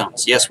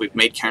 cairnstones. Yes, we've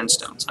made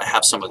cairnstones. I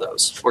have some of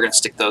those. We're going to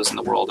stick those in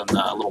the world in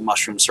little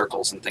mushroom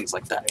circles and things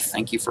like that.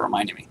 Thank you for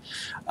reminding me.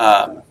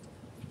 Let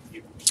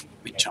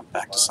me jump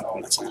back to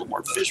something that's a little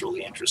more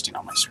visually interesting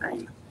on my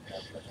screen.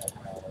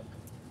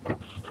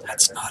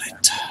 That's not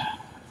it.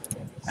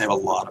 I have a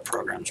lot of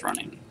programs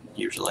running,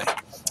 usually.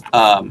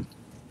 Oh,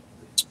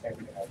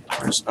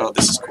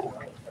 this is cool.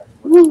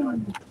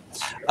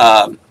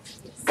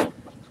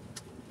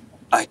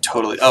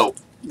 Oh,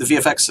 the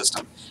VFX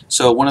system.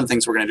 So one of the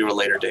things we're going to do at a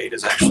later date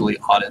is actually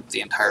audit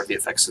the entire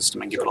VFX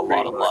system and give it a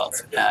lot of love.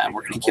 And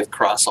we're going to give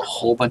Cross a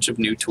whole bunch of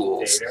new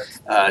tools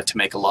to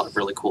make a lot of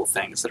really cool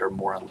things that are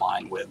more in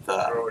line with,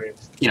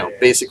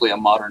 basically a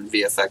modern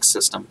VFX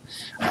system.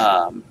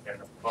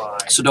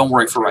 So don't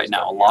worry for right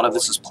now. A lot of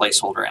this is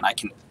placeholder, and I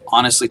can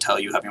honestly tell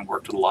you, having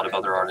worked with a lot of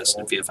other artists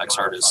and VFX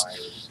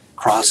artists,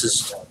 Cross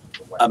is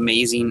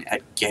amazing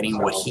at getting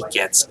what he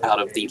gets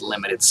out of the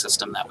limited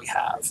system that we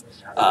have.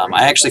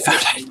 I actually found,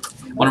 I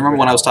remember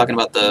when I was talking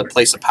about the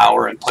place of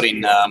power and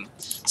putting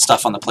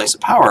stuff on the place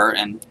of power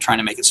and trying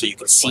to make it so you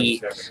could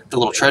see the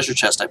little treasure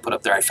chest I put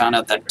up there, I found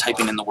out that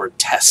typing in the word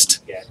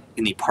test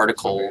in the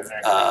particle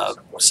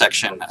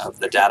section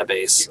of the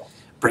database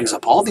brings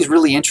up all these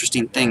really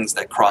interesting things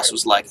that Cross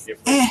was like,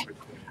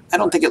 I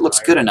don't think it looks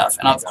good enough.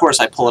 And of course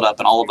I pull it up,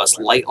 and all of us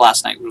late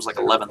last night, it was like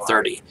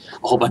 11:30,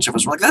 a whole bunch of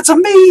us were like, that's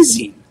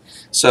amazing!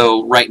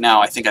 So right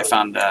now I think I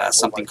found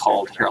something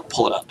called, here I'll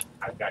pull it up.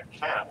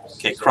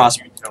 Okay, Cross,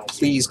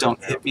 please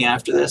don't hit me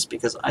after this,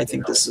 because I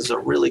think this is a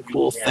really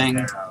cool thing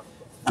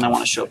and I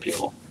want to show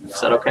people. Is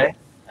that okay?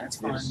 That's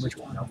fine. Which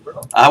one?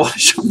 I want to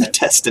show them the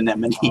test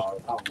anemone.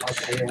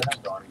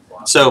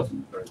 So,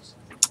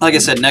 like I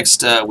said,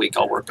 next week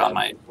I'll work on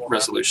my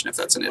resolution if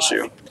that's an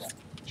issue.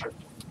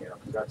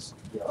 That's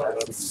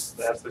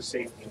the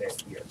safety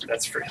net here.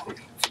 That's really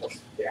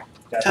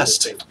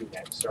Test. safety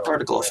net. So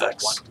Particle what I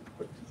effects. want to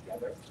put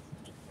together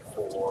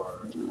for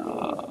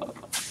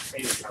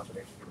any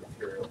combination of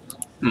materials.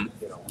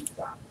 We've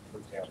got, for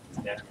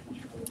example, net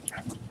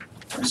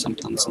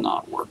Something's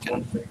not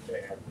working.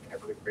 they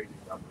have really crazy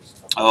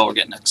numbers. Oh, we're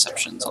getting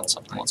exceptions on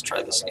something. Let's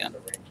try this again.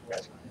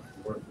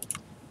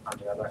 On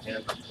the other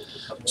hand,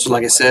 So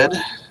like I said,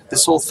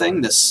 this whole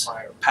thing, this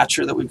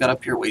patcher that we've got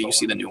up here, wait till you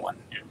see the new one.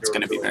 It's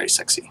going to be very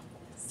sexy.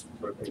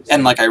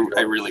 And like I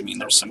really mean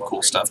there's some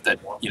cool stuff that,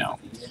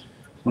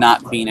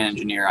 not being an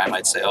engineer, I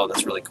might say, oh,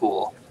 that's really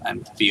cool,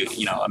 and be,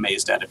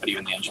 amazed at it, but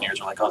even the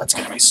engineers are like, oh, that's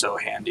going to be so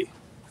handy.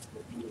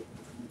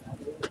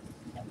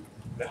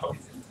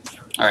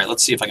 Alright,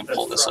 let's see if I can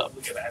pull this up.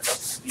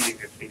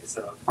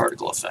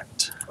 Particle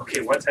effect.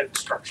 Okay, what type of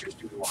structures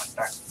do we want?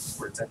 That's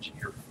where it's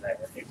engineered from there.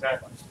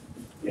 Exactly.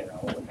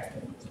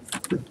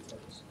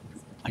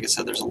 Like I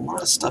said, there's a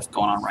lot of stuff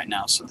going on right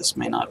now, so this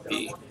may not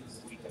be...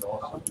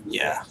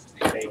 Yeah.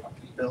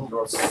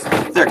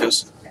 There it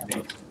goes.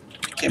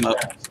 Came up.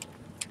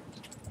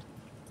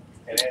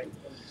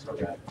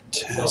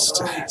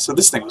 Test. So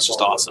this thing was just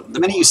awesome. The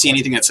minute you see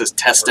anything that says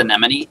test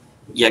anemone,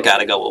 you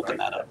gotta go open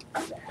that up.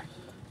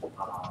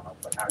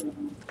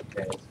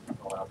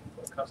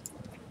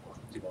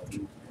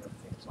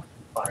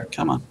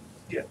 Come on.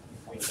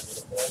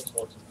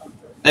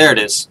 There it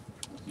is.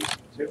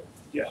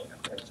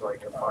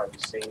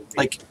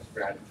 Like,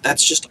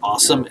 that's just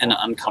awesome and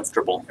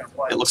uncomfortable.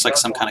 It looks like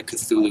some kind of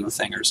Cthulhu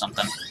thing or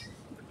something.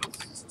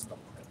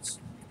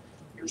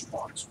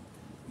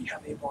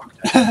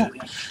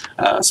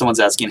 Someone's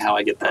asking how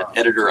I get that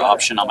editor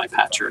option on my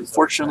patcher.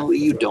 Unfortunately,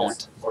 you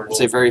don't. It's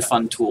a very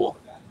fun tool.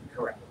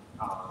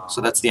 So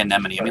that's the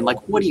anemone. I mean, like,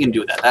 what are you going to do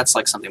with that? That's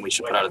like something we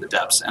should put out of the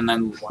depths. And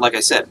then, like I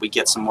said, we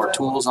get some more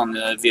tools on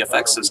the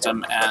VFX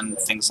system, and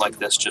things like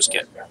this just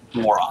get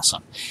more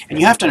awesome. And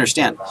you have to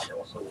understand,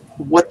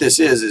 what this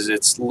is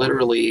it's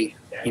literally,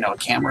 a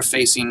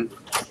camera-facing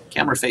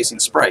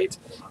sprite.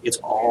 It's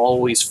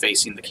always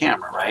facing the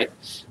camera, right?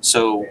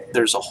 So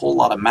there's a whole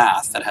lot of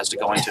math that has to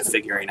go into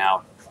figuring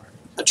out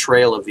a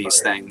trail of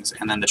these things,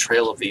 and then the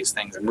trail of these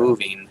things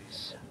moving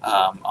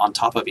on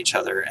top of each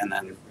other, and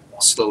then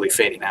slowly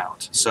fading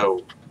out.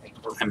 So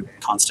I'm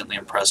constantly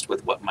impressed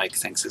with what Mike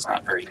thinks is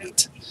not very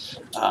neat.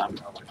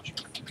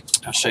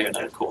 I'll show you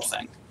another cool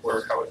thing.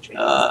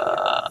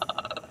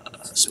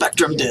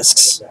 Spectrum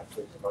discs.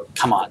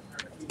 Come on,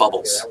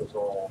 bubbles.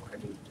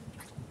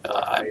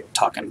 I'm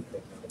talking.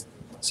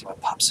 Let's see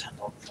what pops in.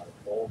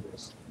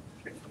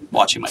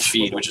 Watching my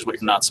feed, which is what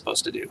you're not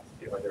supposed to do.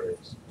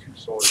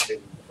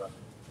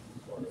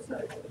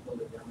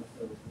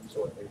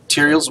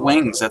 Materials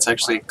wings. That's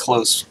actually a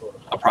close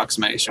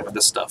approximation with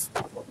this stuff.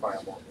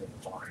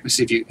 Let me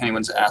see if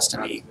anyone's asked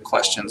any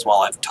questions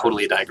while I've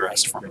totally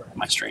digressed from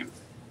my stream.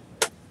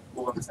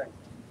 Well, I'm saying,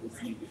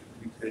 we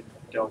could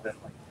delve in,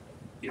 like,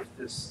 if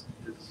this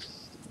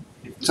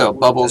So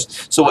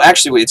bubbles. So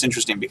actually, it's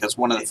interesting because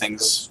one of the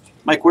things,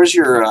 Mike, where's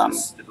your? I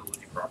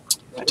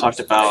talked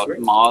about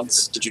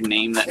mods. Did you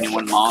name that new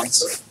one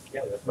mods?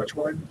 Which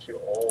one?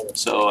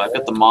 So I've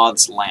got the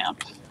mods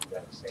lamp.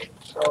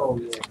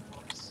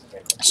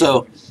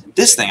 So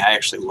this thing I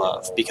actually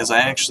love because I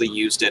actually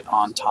used it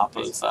on top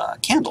of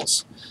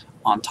candles,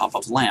 on top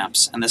of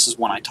lamps, and this is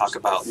when I talk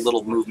about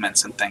little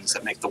movements and things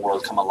that make the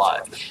world come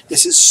alive.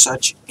 This is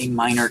such a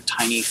minor,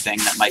 tiny thing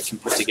that Mike can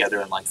put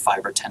together in like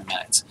 5 or 10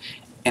 minutes,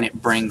 and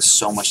it brings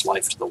so much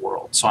life to the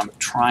world. So I'm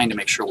trying to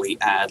make sure we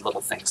add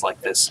little things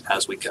like this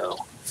as we go.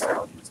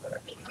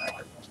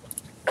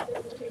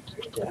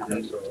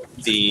 And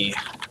the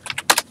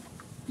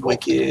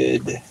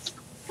Wicked...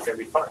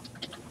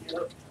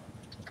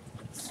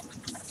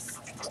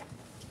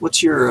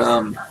 What's your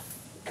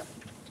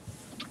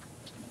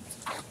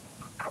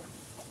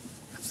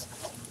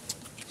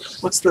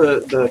What's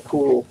the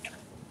cool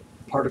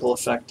particle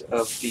effect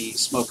of the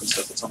smoke and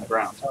stuff that's on the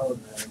ground? Oh,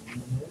 the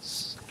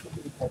mist. What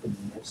do we have in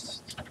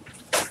mist?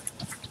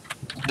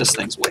 This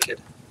thing's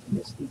wicked.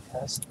 Misty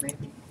test,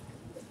 maybe?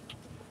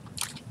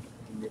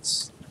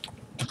 It's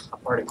a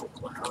particle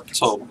cloud.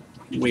 So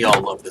we all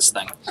love this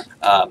thing.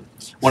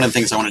 One of the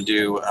things I want to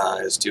do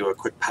is do a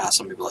quick pass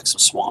on maybe like some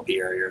swampy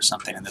area or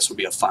something, and this would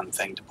be a fun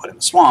thing to put in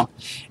the swamp.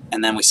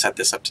 And then we set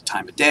this up to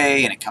time of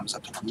day, and it comes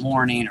up in the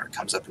morning or it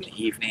comes up in the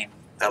evening.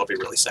 That'll be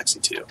really sexy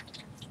too.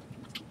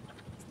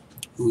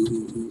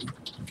 Ooh.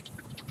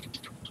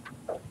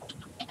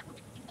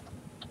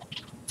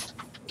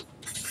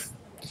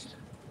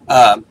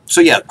 So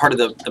yeah, part of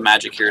the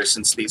magic here is,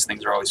 since these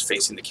things are always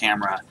facing the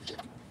camera,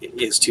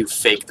 is to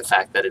fake the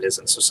fact that it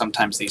isn't. So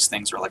sometimes these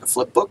things are like a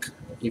flip book.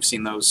 You've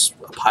seen those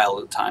a pile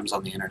of times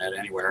on the internet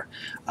anywhere.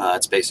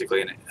 It's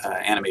basically an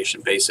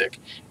animation basic.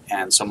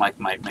 And so Mike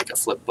might make a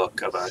flip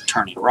book of a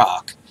turning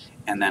rock,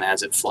 and then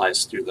as it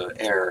flies through the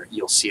air,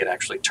 you'll see it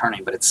actually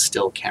turning, but it's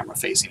still camera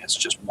facing. It's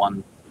just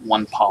one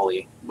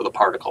poly with a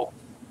particle.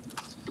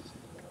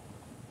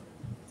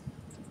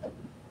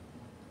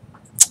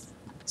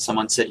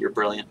 Someone said you're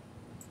brilliant.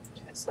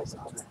 Yes, I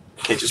saw that.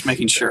 Okay, just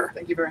making sure.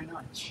 Thank you very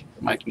much.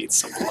 Mike needs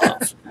some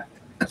love.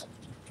 Let's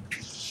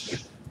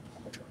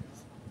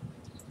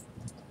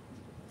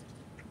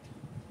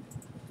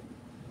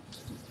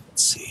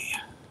see.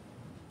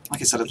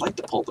 Like I said, I'd like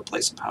to pull the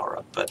place and power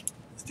up, but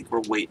I think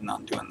we're waiting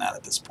on doing that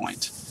at this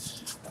point.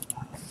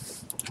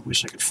 I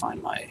wish I could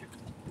find my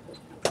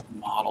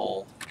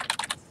model.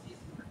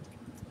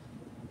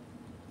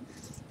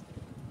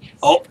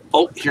 Oh,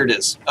 here it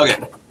is. Okay.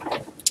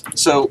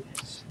 So,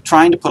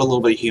 trying to put a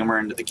little bit of humor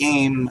into the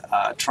game,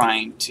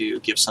 trying to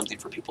give something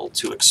for people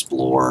to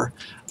explore,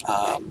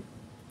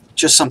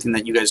 just something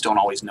that you guys don't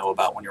always know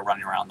about when you're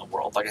running around the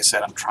world. Like I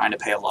said, I'm trying to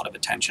pay a lot of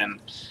attention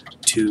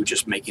to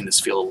just making this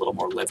feel a little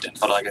more lived in,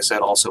 but like I said,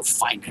 also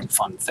finding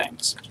fun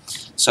things.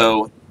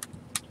 So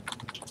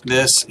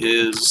this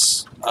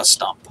is a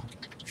stump.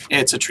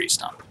 It's a tree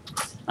stump.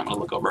 I'm going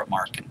to look over at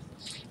Mark, and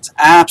it's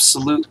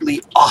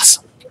absolutely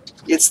awesome.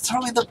 It's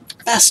probably the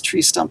best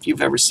tree stump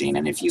you've ever seen,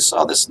 and if you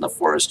saw this in the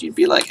forest, you'd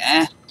be like,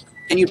 eh,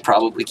 and you'd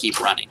probably keep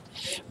running.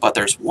 But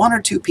there's one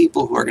or two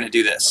people who are going to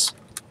do this.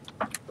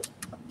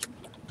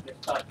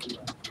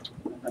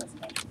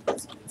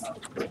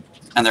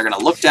 And they're going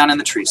to look down in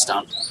the tree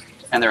stump,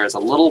 and there is a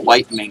little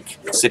white mink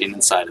sitting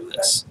inside of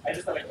this.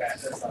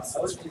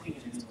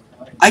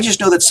 I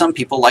just know that some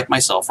people, like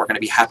myself, are going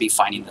to be happy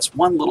finding this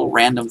one little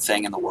random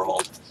thing in the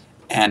world,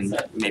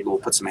 and maybe we'll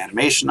put some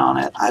animation on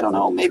it. I don't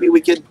know, maybe we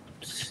could...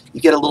 You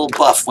get a little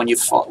buff when you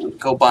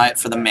go buy it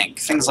for the mink.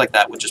 Things like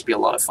that would just be a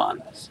lot of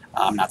fun.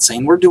 I'm not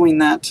saying we're doing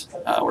that.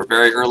 We're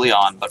very early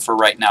on, but for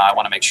right now, I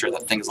want to make sure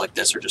that things like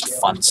this are just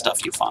fun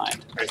stuff you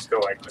find. I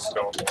still like the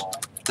stone wall.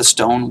 The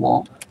stone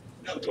wall?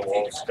 The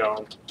wall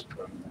stone.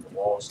 The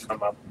walls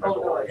come up.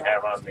 Remember what we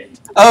have on the...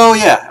 Oh,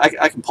 yeah.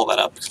 I can pull that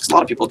up, because a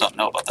lot of people don't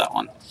know about that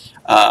one.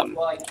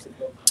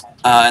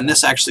 And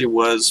this actually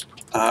was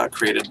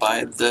created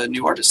by the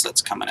new artist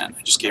that's coming in.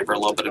 I just gave her a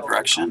little bit of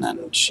direction,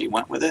 and she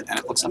went with it, and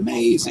it looks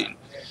amazing.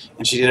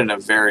 And she did it in a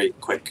very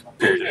quick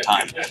period of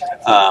time.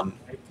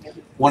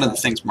 One of the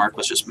things Mark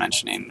was just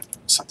mentioning,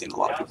 something a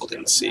lot of people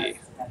didn't see,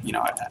 you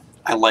know,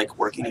 I like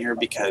working here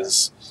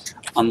because,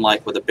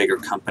 unlike with a bigger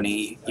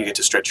company, you get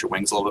to stretch your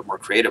wings a little bit more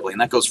creatively,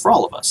 and that goes for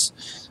all of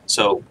us.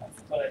 So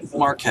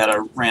Mark had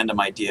a random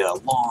idea a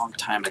long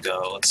time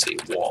ago. Let's see,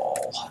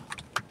 wall.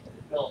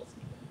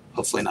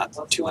 Hopefully not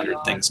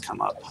 200 things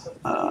come up.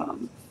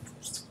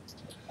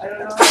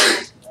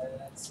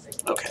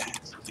 Okay,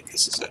 I think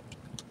this is it.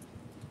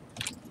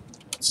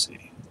 Let's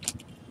see.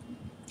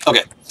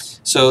 Okay,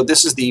 so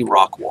this is the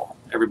rock wall.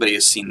 Everybody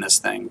has seen this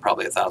thing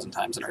probably 1,000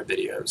 times in our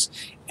videos.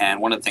 And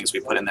one of the things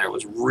we put in there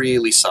was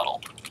really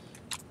subtle.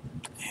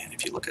 And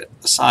if you look at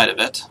the side of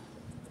it,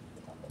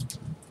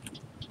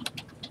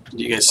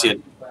 do you guys see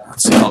it?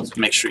 Let's see, I'll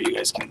make sure you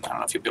guys can, I don't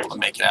know if you'll be able to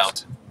make it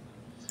out.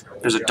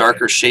 There's a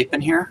darker shape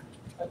in here.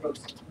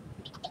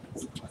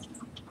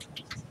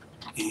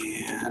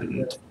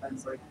 And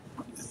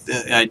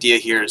the idea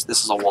here is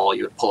this is a wall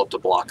you would pull up to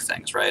block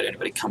things, right?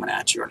 Anybody coming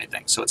at you or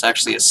anything. So it's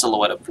actually a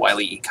silhouette of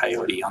Wile E.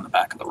 Coyote on the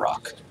back of the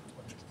rock.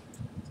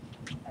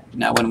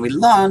 Now when we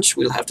launch,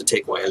 we'll have to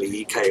take Wile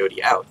E.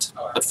 Coyote out.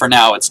 But for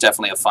now, it's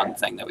definitely a fun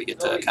thing that we get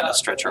to kind of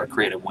stretch our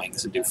creative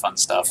wings and do fun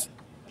stuff.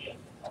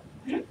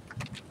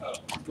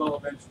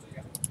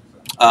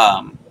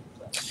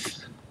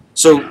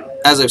 So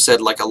as I've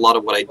said, like a lot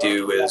of what I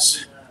do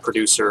is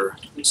producer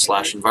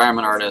 /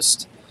 environment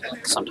artist,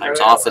 sometimes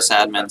office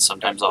admin,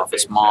 sometimes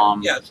office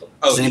mom.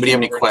 Does anybody have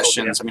any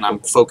questions? I mean, I'm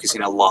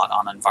focusing a lot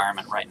on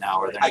environment right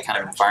now. Are there any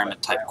kind of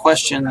environment type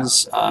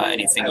questions?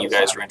 Anything you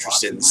guys are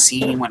interested in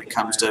seeing when it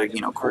comes to,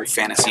 you know, cool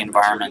fantasy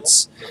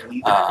environments?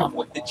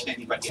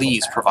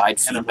 Please provide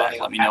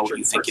feedback. Let me know what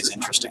you think is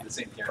interesting.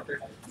 So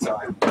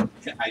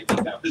I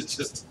think that was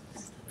just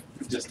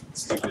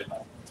stupid.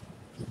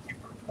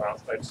 Well,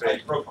 I'd I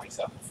say broke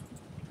myself.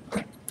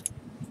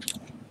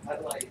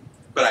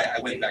 But I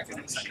went back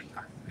in the second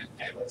time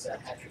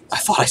I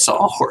thought I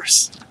saw a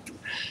horse.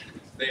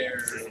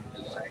 There.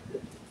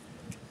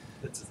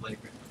 That's his leg.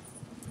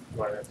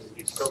 But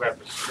he's still got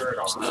the shirt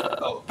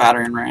on.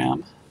 Battering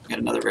ram. We got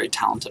another very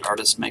talented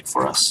artist make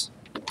for us.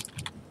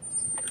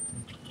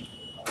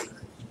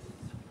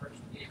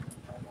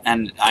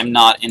 And I'm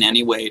not in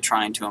any way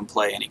trying to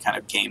imply any kind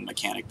of game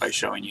mechanic by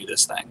showing you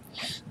this thing.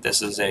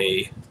 This is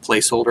a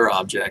placeholder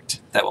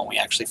object that when we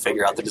actually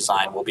figure out the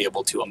design, we'll be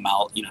able to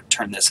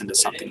turn this into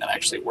something that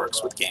actually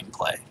works with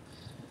gameplay.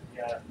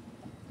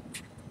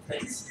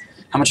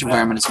 How much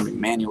environment is going to be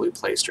manually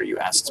placed or you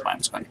assets by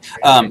going?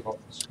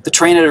 The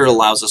terrain editor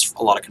allows us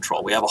a lot of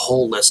control. We have a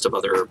whole list of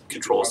other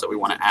controls that we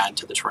want to add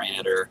to the terrain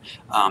editor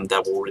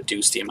that will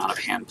reduce the amount of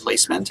hand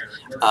placement.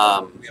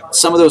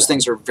 Some of those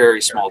things are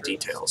very small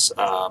details.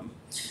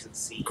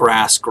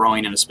 Grass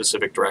growing in a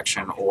specific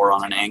direction or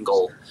on an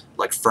angle,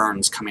 like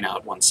ferns coming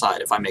out one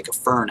side. If I make a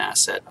fern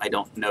asset, I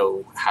don't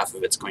know half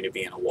of it's going to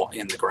be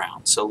in the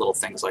ground. So little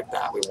things like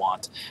that we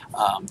want.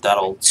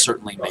 That'll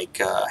certainly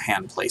make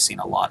hand placing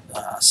a lot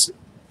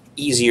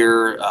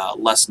easier,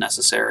 less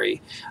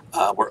necessary.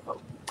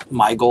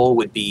 My goal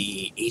would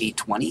be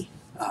 80-20,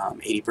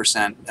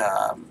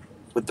 80%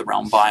 with the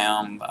realm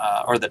biome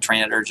or the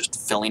terrain editor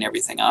just filling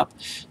everything up,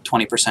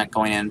 20%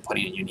 going in,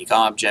 putting in unique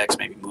objects,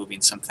 maybe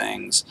moving some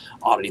things,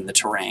 auditing the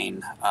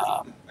terrain.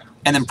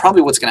 And then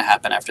probably what's going to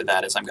happen after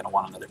that is I'm going to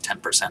want another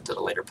 10% at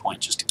a later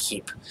point just to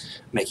keep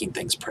making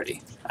things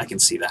pretty. I can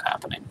see that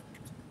happening.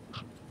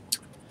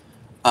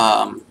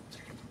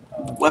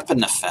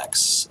 Weapon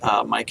effects.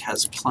 Mike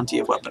has plenty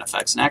of weapon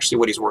effects, and actually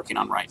what he's working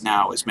on right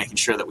now is making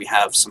sure that we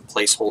have some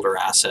placeholder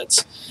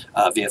assets,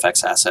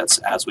 VFX assets,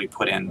 as we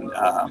put in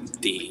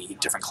the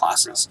different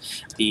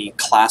classes. The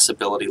class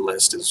ability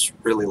list is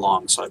really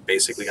long, so I've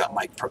basically got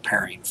Mike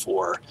preparing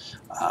for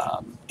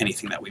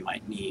anything that we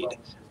might need.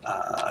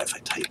 If I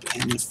type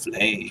in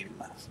flame,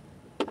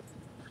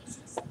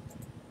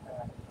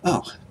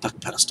 oh, duck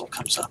pedestal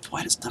comes up.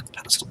 Why does duck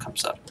pedestal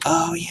comes up?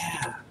 Oh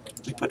yeah.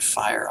 We put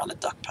fire on the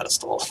duck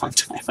pedestal a long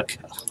time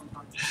ago.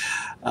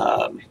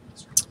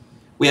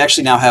 We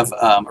actually now have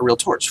a real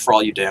torch for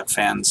all you Dayak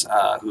fans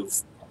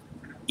who've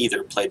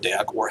either played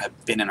Dayak or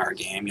have been in our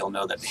game. You'll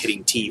know that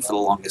hitting T for the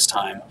longest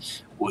time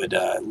would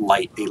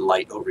light a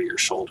light over your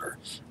shoulder.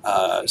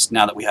 So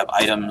now that we have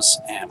items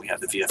and we have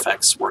the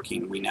VFX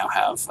working, we now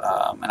have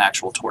an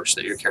actual torch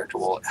that your character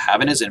will have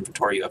in his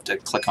inventory. You have to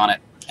click on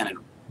it and it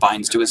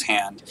binds to his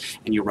hand,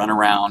 and you run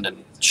around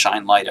and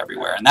shine light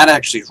everywhere. And that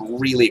actually is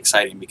really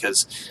exciting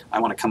because I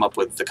want to come up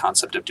with the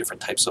concept of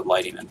different types of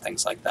lighting and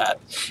things like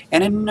that.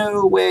 And in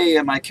no way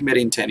am I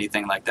committing to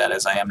anything like that,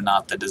 as I am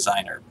not the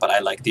designer, but I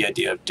like the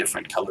idea of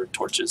different colored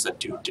torches that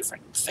do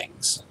different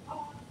things.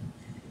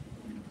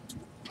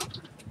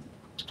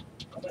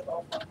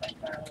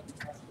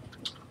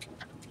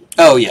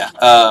 Oh yeah,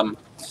 you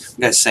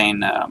guys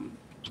saying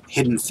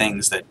hidden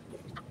things that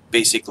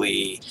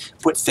basically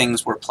put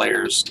things where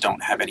players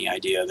don't have any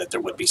idea that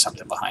there would be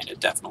something behind it.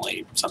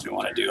 Definitely something we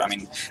want to do. I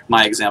mean,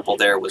 my example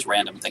there was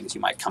random things you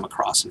might come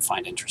across and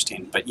find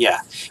interesting. But yeah,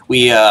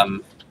 we,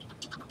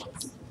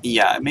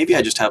 yeah, maybe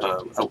I just have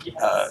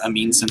a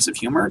mean sense of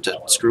humor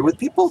to screw with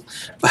people.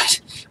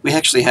 But we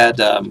actually had,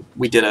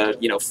 we did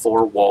a,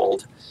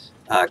 four-walled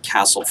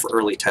castle for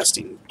early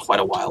testing quite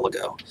a while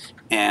ago.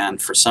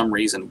 And for some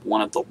reason,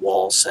 one of the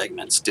wall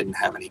segments didn't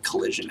have any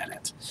collision in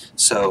it.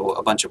 So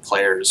a bunch of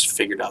players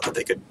figured out that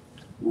they could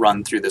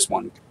run through this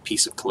one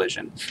piece of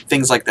collision.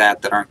 Things like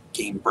that that aren't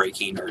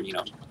game-breaking or,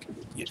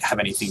 have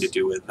anything to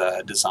do with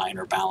design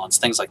or balance.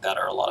 Things like that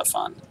are a lot of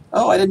fun.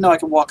 Oh, I didn't know I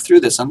could walk through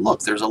this, and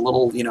look, there's a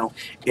little,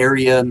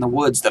 area in the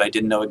woods that I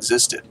didn't know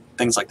existed.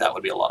 Things like that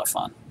would be a lot of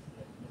fun.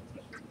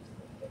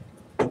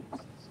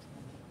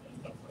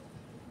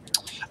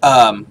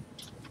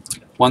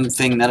 One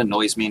thing that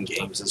annoys me in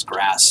games is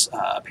grass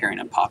appearing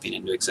and popping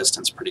into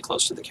existence pretty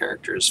close to the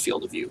character's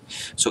field of view.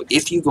 So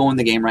if you go in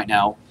the game right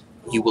now,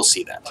 you will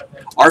see that.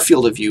 Our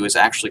field of view is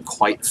actually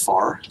quite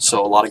far,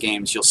 so a lot of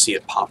games you'll see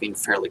it popping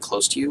fairly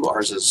close to you.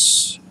 Ours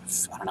is,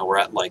 I don't know, we're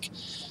at like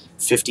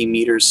 50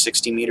 meters,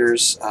 60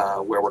 meters,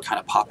 where we're kind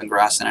of popping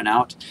grass in and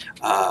out.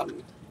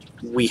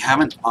 We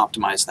haven't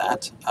optimized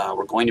that.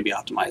 We're going to be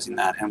optimizing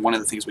that, and one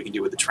of the things we can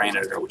do with the terrain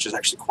editor, which is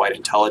actually quite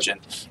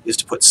intelligent, is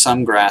to put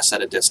some grass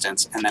at a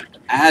distance and then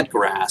add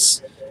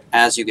grass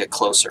as you get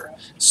closer.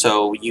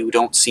 So you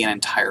don't see an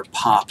entire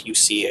pop, you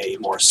see a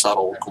more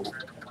subtle,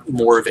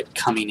 more of it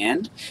coming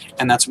in,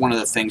 and that's one of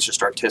the things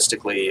just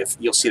artistically, if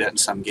you'll see that in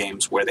some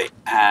games where they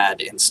add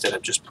instead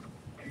of just,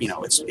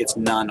 it's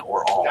none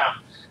or all.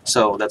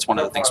 So that's one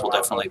of the things we'll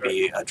definitely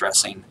be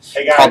addressing.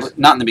 Hey guys, probably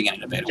not in the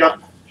beginning of beta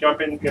 1.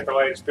 Jump in, get the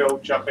legs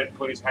filled, jump in,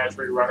 put his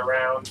hatchery, run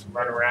around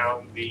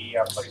the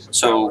place of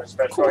So power,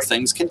 especially. cool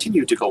things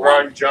continue to go on.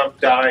 Run, jump,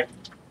 die.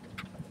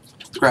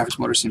 The graphics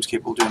motor seems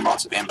capable of doing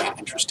lots of ambient,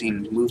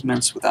 interesting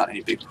movements without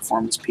any big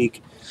performance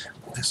peak.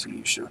 This thing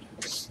you showed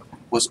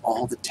was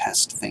all the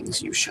test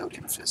things you showed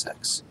in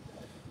physics.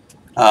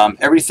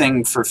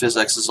 Everything for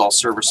physics is all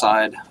server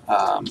side.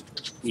 All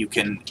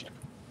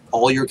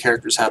your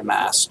characters have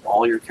mass,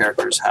 all your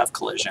characters have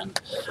collision.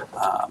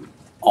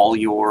 all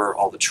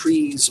the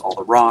trees, all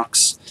the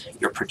rocks,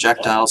 your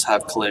projectiles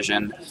have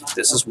collision.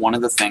 This is one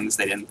of the things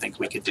they didn't think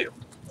we could do.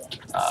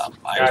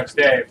 That's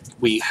Dave.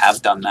 We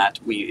have done that.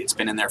 It's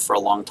been in there for a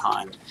long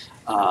time.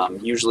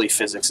 Usually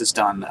physics is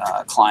done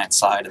client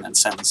side and then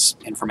sends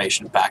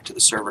information back to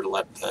the server to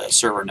let the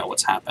server know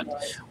what's happened.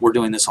 We're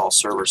doing this all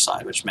server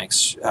side, which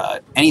makes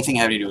anything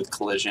having to do with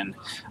collision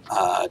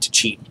to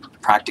cheat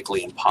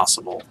practically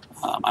impossible.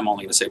 I'm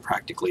only going to say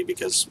practically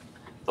because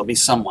there'll be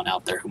someone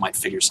out there who might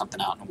figure something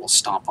out and we'll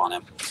stomp on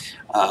him.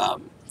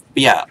 But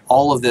yeah,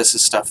 all of this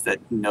is stuff that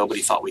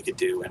nobody thought we could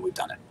do, and we've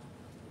done it.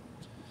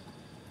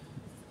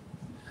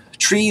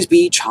 Trees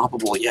be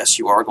choppable. Yes,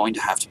 you are going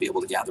to have to be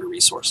able to gather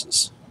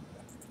resources.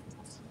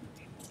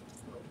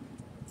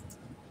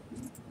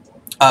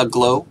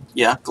 Glow,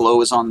 yeah,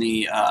 Glow is on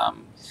the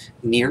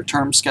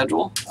near-term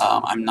schedule.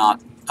 I'm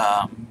not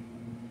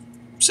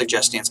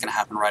suggesting it's going to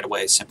happen right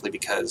away simply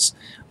because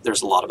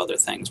there's a lot of other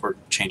things. We're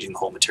changing the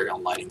whole material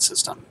and lighting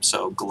system,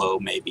 so Glow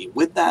may be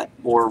with that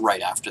or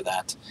right after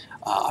that.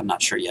 I'm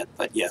not sure yet,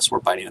 but yes, we're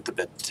biting at the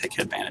bit to take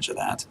advantage of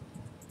that.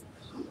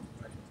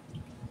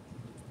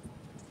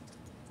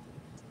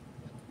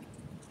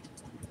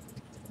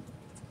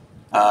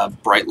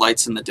 Bright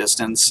lights in the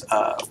distance.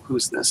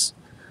 Who's this?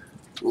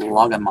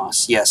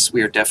 Logamos. Yes,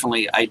 we are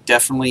definitely. I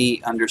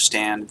definitely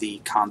understand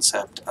the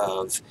concept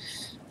of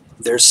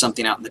there's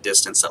something out in the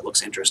distance that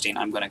looks interesting.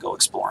 I'm going to go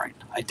exploring.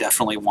 I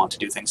definitely want to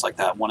do things like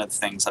that. One of the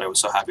things that I was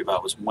so happy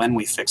about was when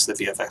we fixed the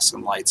VFX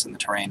and lights in the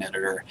terrain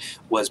editor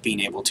was being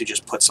able to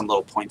just put some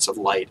little points of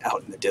light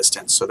out in the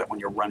distance so that when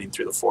you're running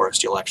through the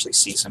forest, you'll actually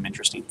see some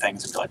interesting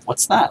things and be like,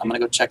 "What's that? I'm going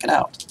to go check it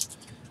out."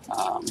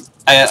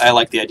 I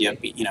like the idea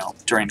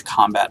of, during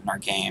combat in our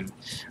game,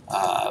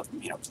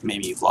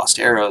 maybe you've lost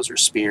arrows or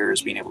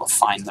spears, being able to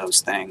find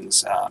those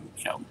things,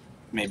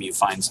 maybe you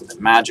find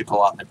something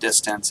magical out in the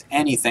distance.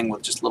 Anything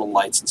with just little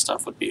lights and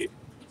stuff would be,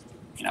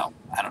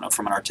 I don't know,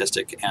 from an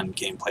artistic and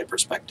gameplay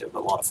perspective, a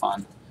lot of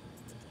fun.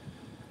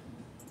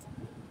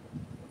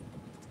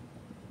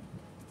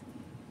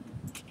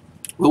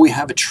 Will we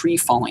have a tree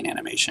falling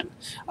animation?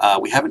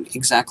 We haven't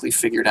exactly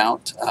figured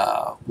out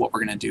what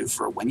we're going to do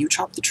for when you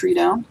chop the tree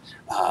down.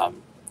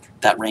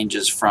 That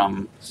ranges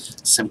from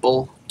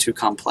simple to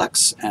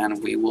complex,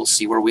 and we will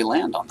see where we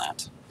land on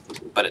that.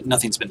 But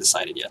nothing's been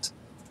decided yet.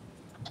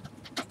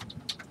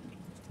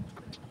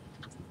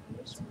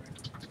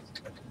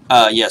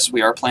 Yes,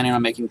 we are planning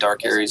on making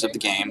dark areas of the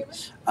game.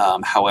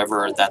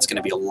 However, that's going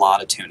to be a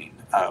lot of tuning.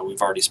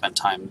 We've already spent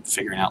time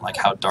figuring out like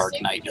how dark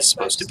night is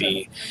supposed to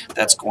be.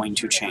 That's going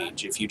to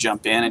change. If you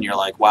jump in and you're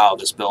like, wow,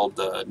 this build,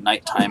 the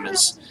nighttime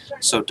is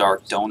so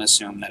dark, don't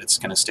assume that it's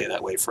going to stay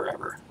that way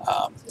forever.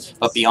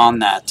 But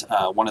beyond that,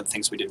 one of the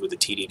things we did with the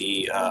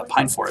TDD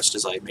Pine Forest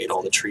is I made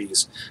all the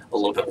trees a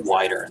little bit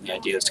wider, and the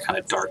idea is to kind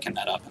of darken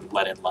that up and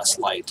let in less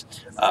light.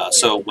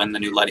 So when the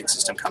new lighting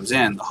system comes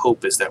in, the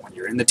hope is that when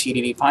you're in the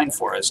TDD Pine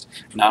Forest,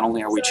 not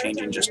only are we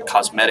changing just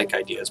cosmetic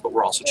ideas, but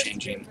we're also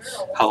changing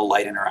how the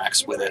light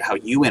interacts with it, how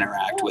you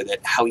interact with it,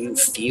 how you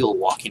feel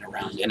walking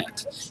around in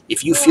it.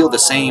 If you feel the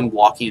same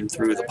walking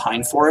through the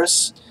pine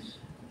forest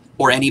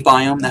or any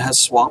biome that has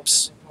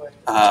swaps,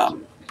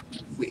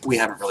 we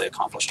haven't really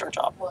accomplished our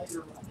job.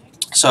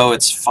 So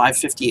it's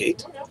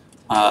 5:58.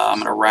 I'm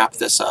going to wrap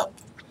this up.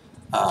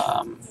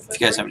 If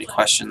you guys have any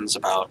questions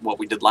about what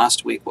we did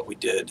last week, what we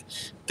did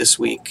this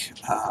week,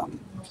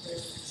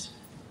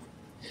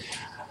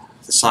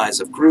 the size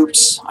of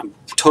groups, I'm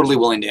totally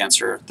willing to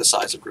answer the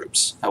size of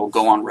groups. I will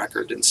go on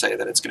record and say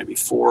that it's going to be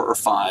 4 or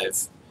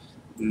 5,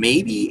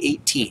 maybe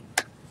 18.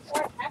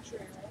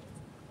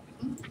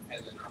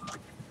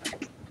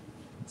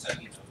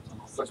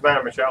 What's the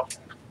matter, Michelle?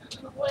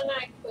 When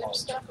I clip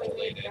stuff, I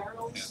make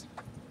barrels.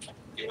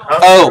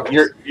 Oh,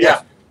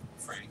 Yeah.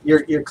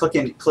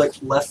 click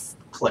left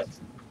click.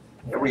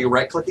 Were you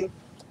right clicking?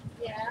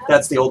 Yeah.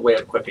 That's the old way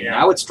of clipping. Yeah.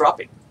 Now it's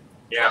dropping.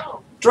 Yeah.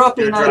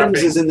 Dropping You're items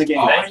dropping. is in the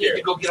game. Thank you.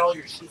 to go get all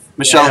your sheep.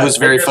 Michelle, Yeah, who's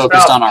very take your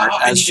focused stuff. on art,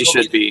 I as need she to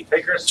go should be,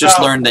 Take your just stuff.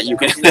 learned that you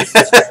can.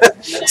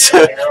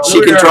 So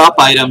she can drop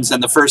items,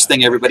 and the first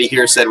thing everybody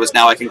here said was,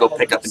 "Now I can go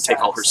pick up and take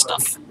all her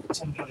stuff."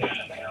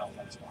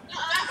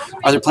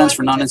 Are there plans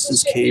for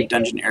non-instance cave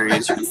dungeon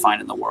areas you can find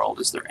in the world?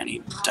 Is there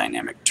any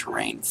dynamic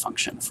terrain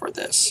function for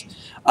this?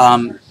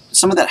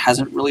 Some of that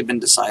hasn't really been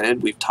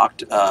decided. We've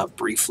talked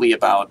briefly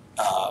about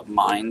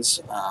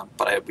mines,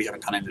 but we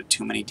haven't gone into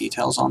too many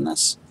details on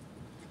this.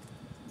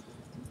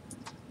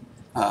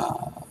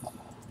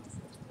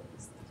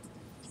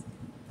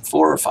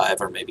 4 or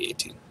 5 or maybe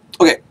 18.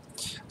 Okay,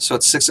 so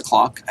it's 6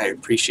 o'clock. I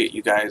appreciate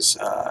you guys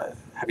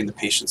having the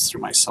patience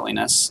through my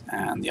silliness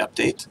and the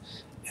update.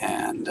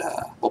 And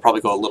we'll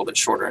probably go a little bit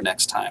shorter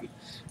next time,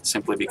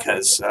 simply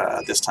because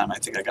this time I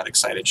think I got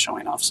excited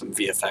showing off some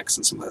VFX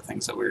and some of the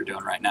things that we were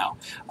doing right now.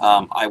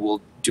 I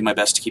will do my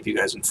best to keep you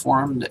guys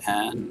informed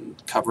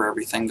and cover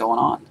everything going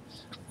on.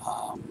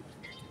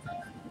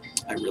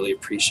 I really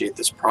appreciate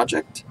this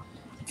project,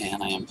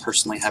 and I am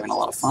personally having a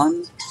lot of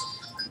fun,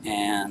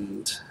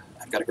 and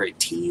I've got a great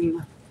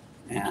team,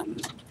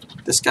 and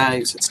this guy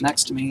who sits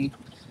next to me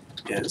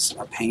is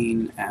a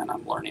pain, and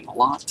I'm learning a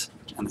lot.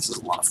 and this is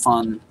a lot of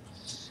fun,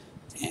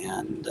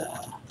 and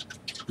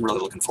I'm really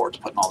looking forward to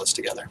putting all this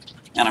together.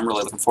 And I'm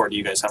really looking forward to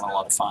you guys having a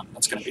lot of fun.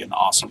 That's going to be an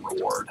awesome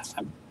reward.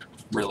 I'm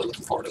really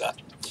looking forward to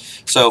that.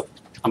 So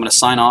I'm going to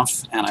sign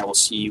off, and I will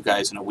see you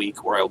guys in a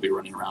week where I will be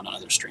running around on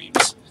other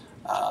streams.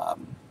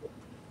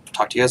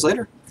 Talk to you guys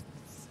later.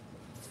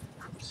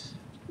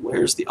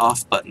 Where's the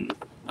off button?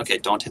 Okay,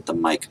 don't hit the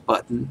mic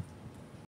button.